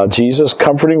 Jesus'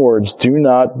 comforting words, "Do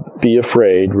not be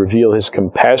afraid," reveal his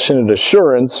compassionate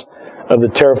assurance of the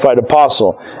terrified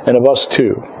apostle and of us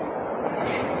too.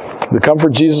 The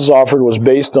comfort Jesus offered was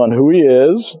based on who he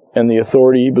is and the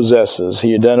authority he possesses.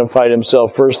 He identified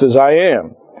himself first as I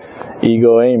am,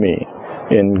 ego eimi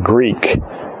in Greek.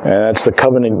 And that's the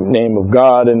covenant name of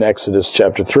God in Exodus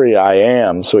chapter 3, I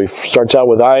am. So he starts out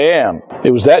with I am.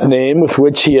 It was that name with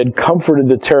which he had comforted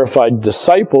the terrified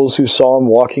disciples who saw him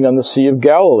walking on the Sea of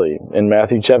Galilee in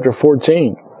Matthew chapter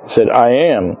 14. He said, I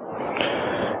am.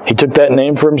 He took that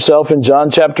name for himself in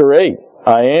John chapter 8,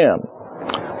 I am.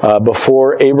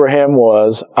 Before Abraham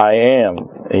was, I am.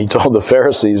 He told the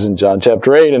Pharisees in John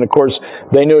chapter 8, and of course,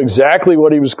 they knew exactly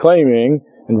what he was claiming.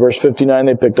 In verse 59,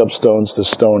 they picked up stones to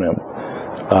stone him.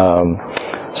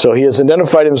 So he has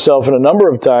identified himself in a number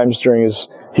of times during his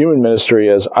human ministry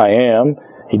as I am.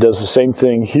 He does the same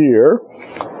thing here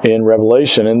in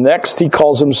Revelation. And next, he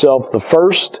calls himself the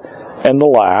first and the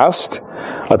last,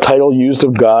 a title used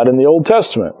of God in the Old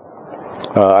Testament.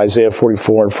 Isaiah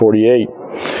 44 and 48.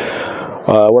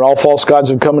 When all false gods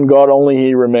have come and gone, only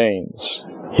he remains.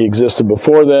 He existed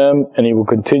before them, and he will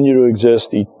continue to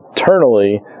exist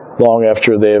eternally long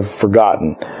after they have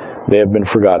forgotten. They have been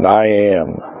forgotten. I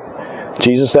am.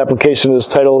 Jesus' application of this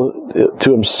title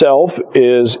to himself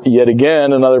is yet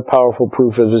again another powerful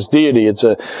proof of his deity. It's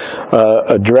a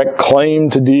direct claim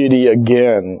to deity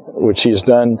again, which he's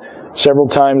done several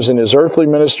times in his earthly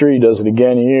ministry. He does it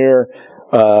again here.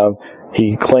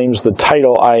 He claims the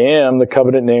title, I am, the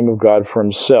covenant name of God for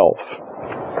himself.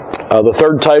 The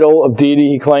third title of deity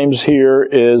he claims here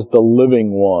is the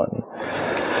living one.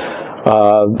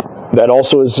 That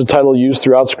also is the title used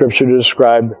throughout Scripture to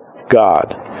describe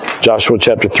God. Joshua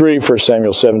chapter 3, 1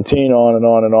 Samuel 17, on and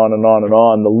on and on and on and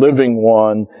on. The living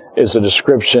one is a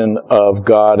description of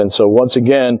God. And so once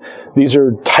again, these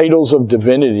are titles of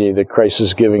divinity that Christ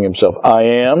is giving himself. I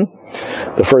am,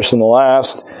 the first and the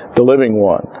last, the living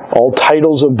one. All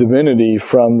titles of divinity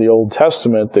from the Old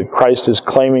Testament that Christ is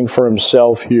claiming for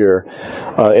himself here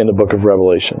in the book of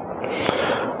Revelation.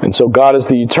 And so God is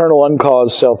the eternal,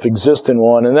 uncaused, self-existent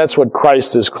one, and that's what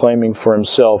Christ is claiming for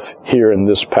himself here in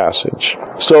this passage.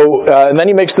 So, and then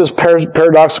he makes this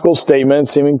paradoxical statement,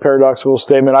 seeming paradoxical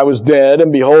statement, I was dead,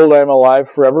 and behold, I am alive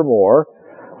forevermore.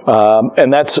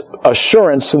 And that's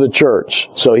assurance to the church.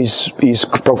 So he's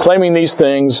proclaiming these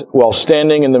things while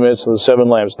standing in the midst of the seven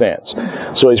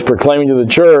lampstands. So he's proclaiming to the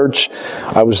church,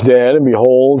 I was dead, and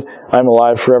behold, I'm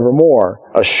alive forevermore.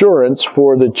 Assurance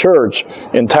for the church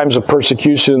in times of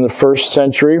persecution in the first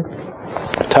century,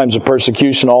 times of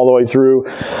persecution all the way through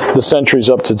the centuries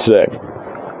up to today.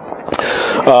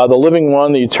 The living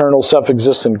one, the eternal,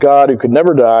 self-existent God who could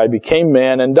never die, became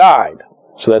man and died.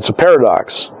 So that's a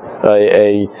paradox.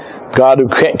 A God who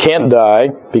can't die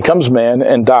becomes man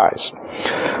and dies.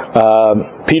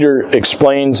 Peter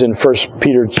explains in 1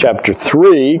 Peter chapter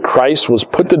 3, Christ was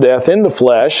put to death in the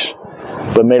flesh,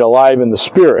 but made alive in the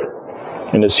spirit.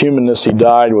 In his humanness he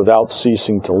died without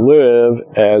ceasing to live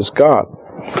as God.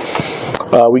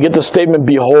 We get the statement,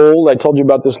 behold. I told you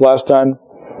about this last time.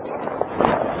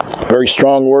 Very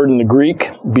strong word in the Greek.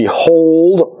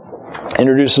 Behold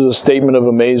introduces a statement of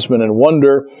amazement and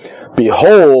wonder.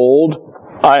 Behold,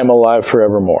 I am alive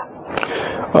forevermore.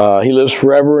 He lives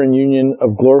forever in union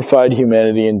of glorified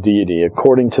humanity and deity,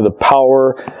 according to the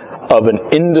power of an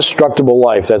indestructible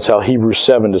life. That's how Hebrews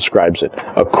 7 describes it.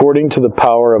 According to the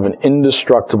power of an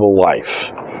indestructible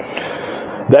life.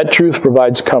 That truth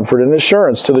provides comfort and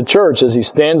assurance to the church as he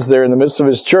stands there in the midst of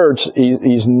his church.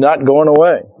 He's not going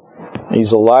away.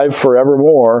 He's alive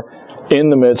forevermore in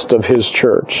the midst of His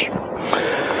church.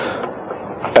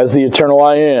 As the eternal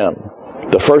I am,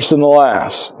 the first and the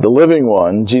last, the living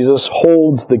one, Jesus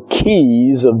holds the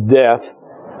keys of death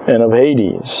and of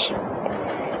Hades.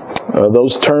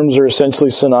 Those terms are essentially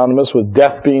synonymous with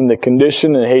death being the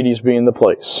condition and Hades being the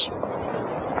place.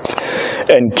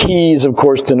 And keys, of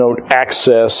course, denote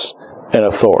access and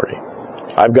authority.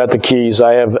 I've got the keys.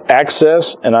 I have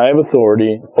access and I have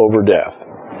authority over death,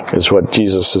 is what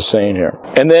Jesus is saying here.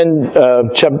 And then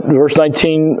verse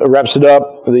 19 wraps it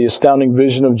up. The astounding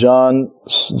vision of John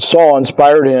saw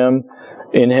inspired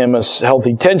in him a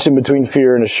healthy tension between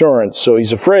fear and assurance. So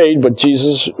he's afraid, but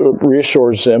Jesus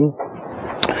reassures him.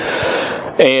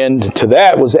 And to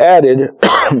that was added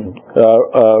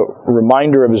a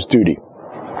reminder of his duty.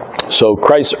 So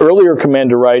Christ's earlier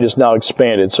command to write is now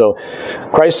expanded. So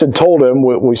Christ had told him,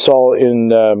 what we saw in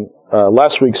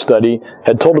last week's study,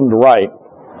 had told him to write.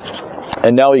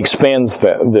 And now he expands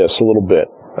this a little bit,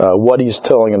 what he's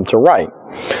telling him to write.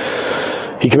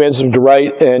 He commands him to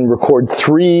write and record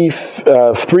three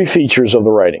features of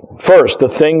the writing. First, the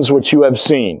things which you have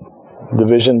seen. The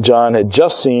vision John had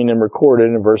just seen and recorded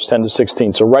in verse 10 to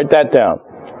 16. So write that down,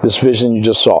 this vision you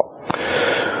just saw.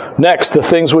 Next, the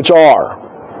things which are.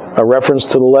 A reference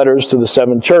to the letters to the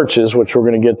 7 churches, which we're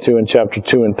going to get to in chapter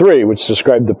 2 and 3, which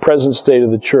describe the present state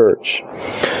of the church.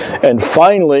 And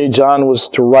finally, John was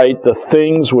to write the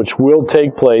things which will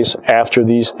take place after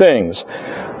these things.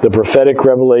 The prophetic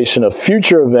revelation of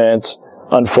future events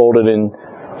unfolded in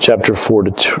chapter 4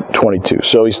 to 22.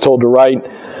 So he's told to write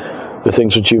the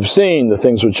things which you've seen, the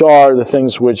things which are, the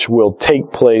things which will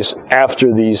take place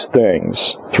after these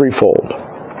things. Threefold.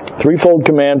 Threefold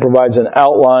command provides an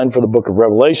outline for the book of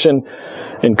Revelation,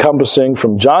 encompassing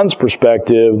from John's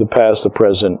perspective the past, the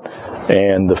present,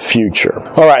 and the future.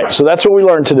 All right, so that's what we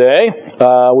learned today.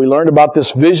 We learned about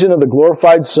this vision of the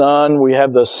glorified Son. We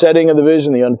have the setting of the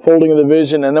vision, the unfolding of the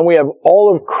vision, and then we have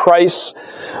all of Christ's,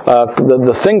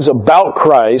 the things about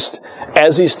Christ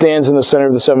as He stands in the center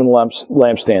of the 7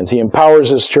 lampstands. He empowers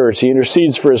His church. He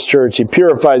intercedes for His church. He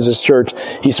purifies His church.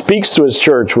 He speaks to His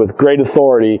church with great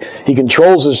authority. He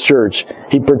controls His church.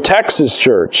 He protects His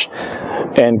church.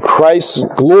 And Christ's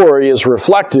glory is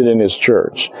reflected in His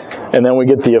church. And then we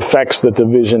get the effects that the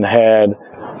vision had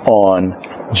on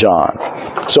John.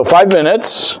 So 5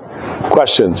 minutes.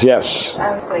 Questions? Yes.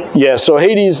 Yeah, so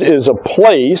Hades is a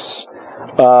place.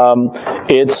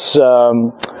 It's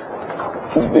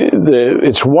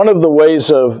one of the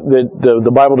ways of that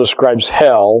the Bible describes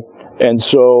hell, and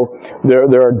so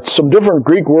there are some different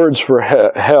Greek words for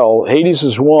hell. Hades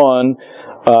is one.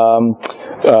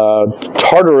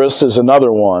 Tartarus is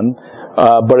another one,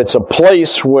 but it's a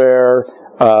place where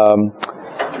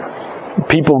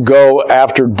people go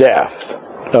after death.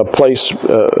 A place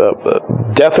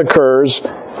death occurs.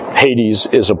 Hades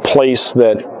is a place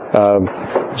that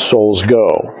souls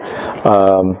go.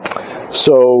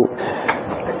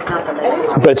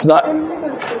 But it's not.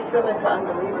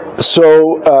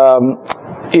 So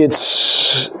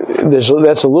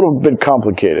that's a little bit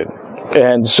complicated,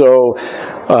 and so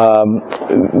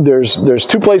there's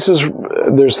 2 places.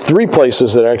 There's 3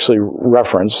 places that actually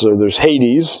reference. So there's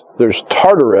Hades, there's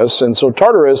Tartarus, and so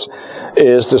Tartarus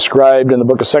is described in the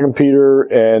book of 2 Peter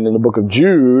and in the book of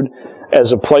Jude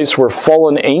as a place where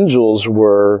fallen angels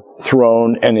were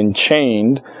thrown and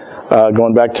enchained,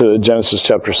 going back to Genesis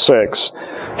chapter 6.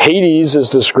 Hades is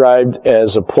described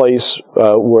as a place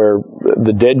where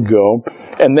the dead go,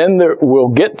 and then we'll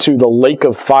get to the lake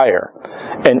of fire.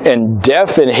 And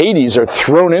death and Hades are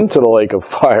thrown into the lake of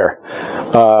fire.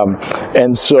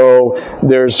 And so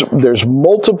there's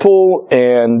multiple,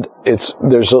 and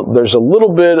there's a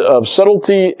little bit of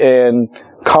subtlety and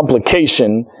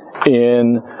complication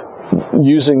in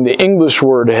using the English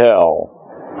word hell.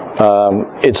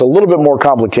 It's a little bit more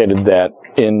complicated than that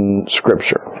in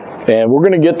Scripture. And we're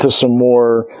going to get to some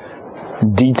more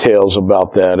details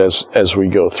about that as we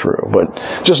go through. But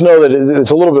just know that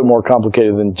it's a little bit more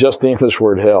complicated than just the English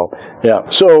word hell. Yeah.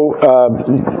 So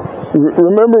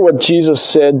remember what Jesus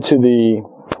said to the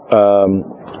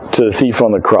thief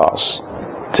on the cross.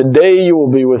 Today you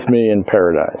will be with me in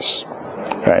paradise.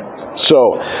 Right.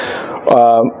 So,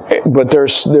 but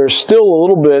there's still a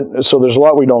little bit. So there's a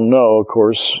lot we don't know, of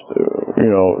course.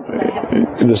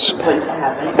 This. What's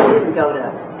happened? He didn't go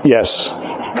to. Yes.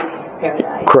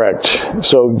 Paradise. Correct.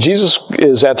 So Jesus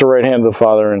is at the right hand of the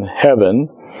Father in heaven,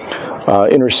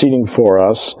 interceding for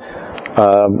us.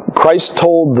 Christ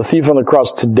told the thief on the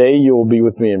cross, "Today you will be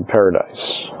with me in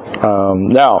paradise."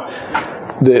 Now,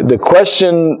 the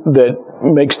question that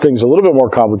makes things a little bit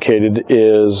more complicated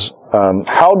is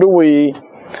how do we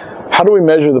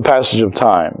measure the passage of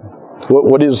time?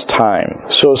 What is time?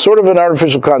 So sort of an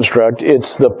artificial construct.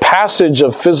 It's the passage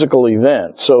of physical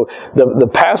events. So the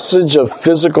passage of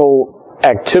physical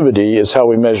activity is how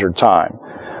we measure time.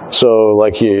 So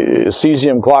like a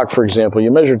cesium clock, for example,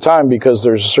 you measure time because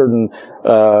there's a certain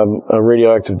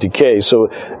radioactive decay. So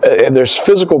there's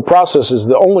physical processes,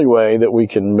 the only way that we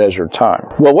can measure time.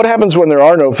 Well, what happens when there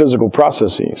are no physical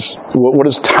processes? What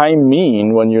does time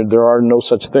mean when there are no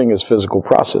such thing as physical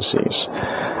processes?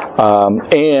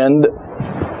 And,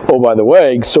 oh, by the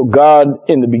way, so God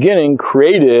in the beginning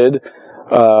created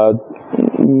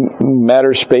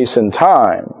matter, space, and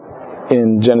time.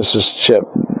 In Genesis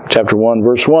chapter 1,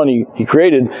 verse 1, he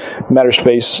created matter,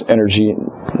 space, energy,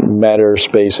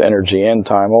 and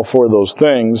time, all four of those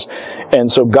things.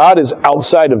 And so God is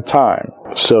outside of time.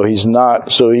 So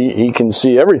he can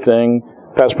see everything,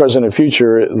 past, present, and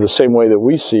future, the same way that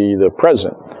we see the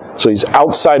present. So he's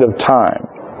outside of time.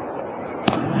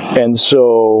 And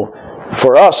so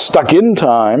for us, stuck in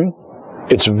time,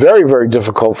 it's very, very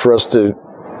difficult for us to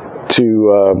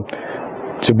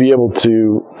be able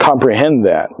to comprehend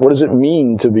that. What does it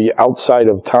mean to be outside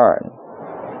of time?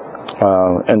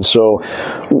 And so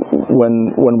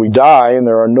when we die and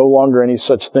there are no longer any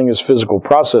such thing as physical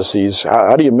processes,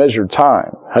 how do you measure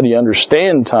time? How do you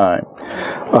understand time?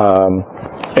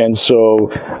 And so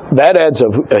that adds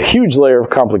a huge layer of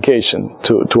complication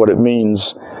to what it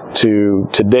means to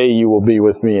today you will be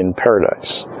with me in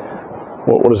paradise.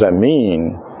 What does that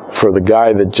mean for the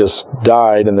guy that just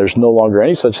died and there's no longer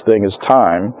any such thing as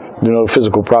time, no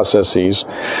physical processes?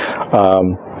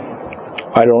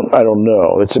 I don't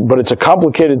know. But it's a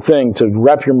complicated thing to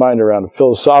wrap your mind around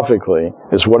philosophically,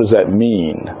 is what does that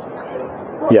mean?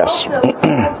 Yes.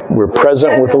 We're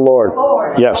present with the Lord.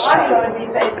 Yes.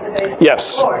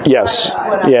 Yes. Yes.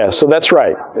 Yeah. So that's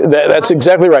right. That's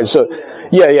exactly right. So,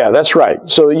 yeah, that's right.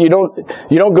 So you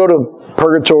don't go to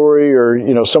purgatory or,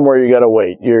 somewhere you gotta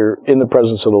wait. You're in the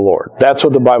presence of the Lord. That's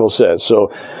what the Bible says. So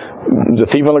the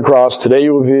thief on the cross, today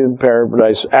you will be in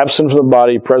paradise, absent from the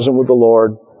body, present with the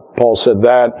Lord. Paul said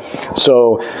that.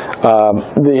 So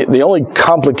the only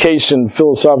complication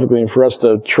philosophically for us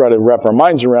to try to wrap our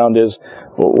minds around is,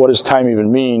 what does time even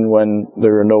mean when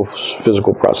there are no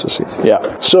physical processes?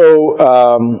 Yeah. So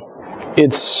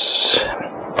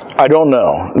I don't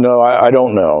know. No, I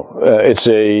don't know. It's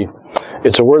a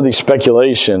worthy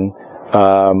speculation.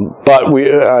 But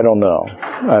I don't know.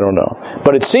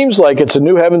 But it seems like it's a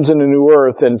new heavens and a new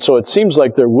earth, and so it seems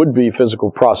like there would be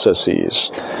physical processes.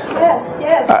 Yes.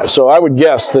 So I would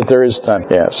guess that there is time.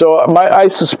 Yeah. So I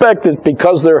suspect that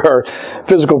because there are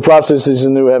physical processes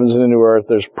in new heavens and a new earth,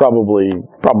 there's probably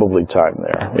time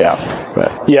there. Yeah.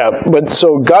 But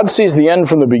so God sees the end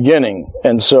from the beginning,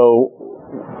 and so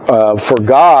for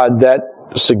God that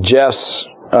suggests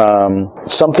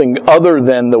something other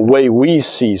than the way we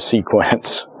see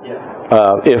sequence.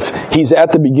 If he's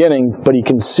at the beginning, but he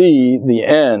can see the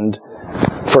end,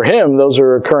 for him, those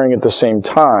are occurring at the same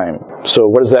time. So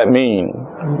what does that mean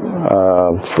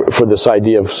for this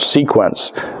idea of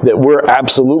sequence that we're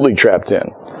absolutely trapped in?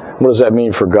 What does that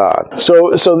mean for God?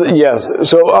 So yes.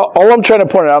 So all I'm trying to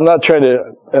point out, I'm not trying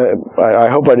to. I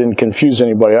hope I didn't confuse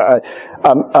anybody.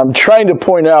 I'm trying to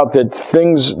point out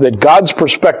that God's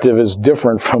perspective is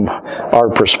different from our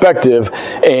perspective,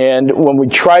 and when we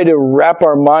try to wrap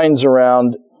our minds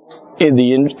around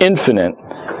the infinite,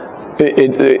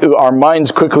 our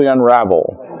minds quickly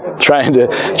unravel. Trying to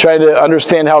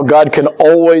understand how God can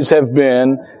always have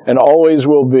been and always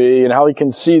will be, and how he can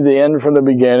see the end from the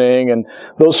beginning, and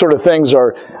those sort of things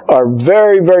are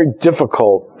very, very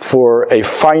difficult for a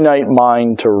finite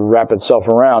mind to wrap itself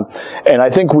around. And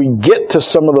I think we get to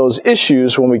some of those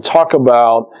issues when we talk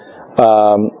about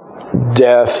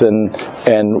death and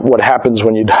what happens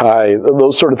when you die,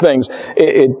 those sort of things.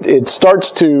 It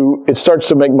starts to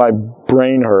make my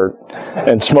brain hurt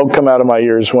and smoke come out of my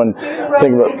ears when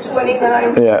think about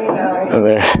 29.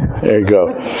 There you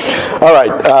go. All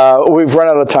right, we've run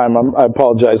out of time. I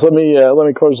apologize. Let me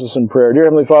close this in prayer. Dear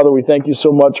Heavenly Father, we thank you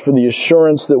so much for the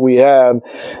assurance that we have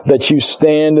that you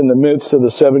stand in the midst of the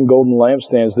 7 golden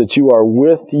lampstands, that you are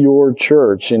with your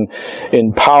church in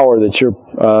power, that you're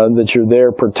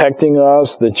there protecting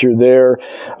us, that you're there,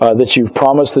 that you've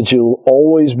promised that you'll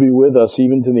always be with us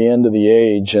even to the end of the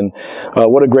age. And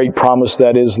what a great promise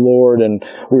that is, Lord. And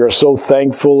we are so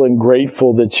thankful and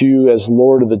grateful that you, as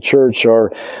Lord of the church, are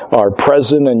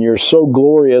present, and you're so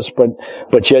glorious,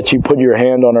 but yet you put your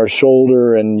hand on our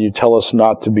shoulder and you tell us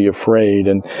not to be afraid.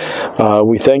 And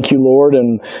we thank you, Lord,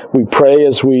 and we pray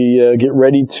as we get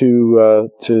ready to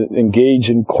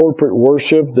engage in corporate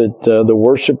worship, that the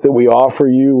worship that we offer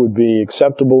you would be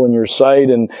acceptable in your sight,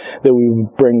 and that we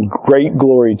would bring great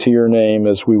glory to your name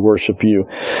as we worship you.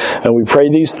 And we pray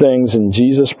these things in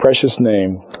Jesus' precious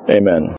name. Amen.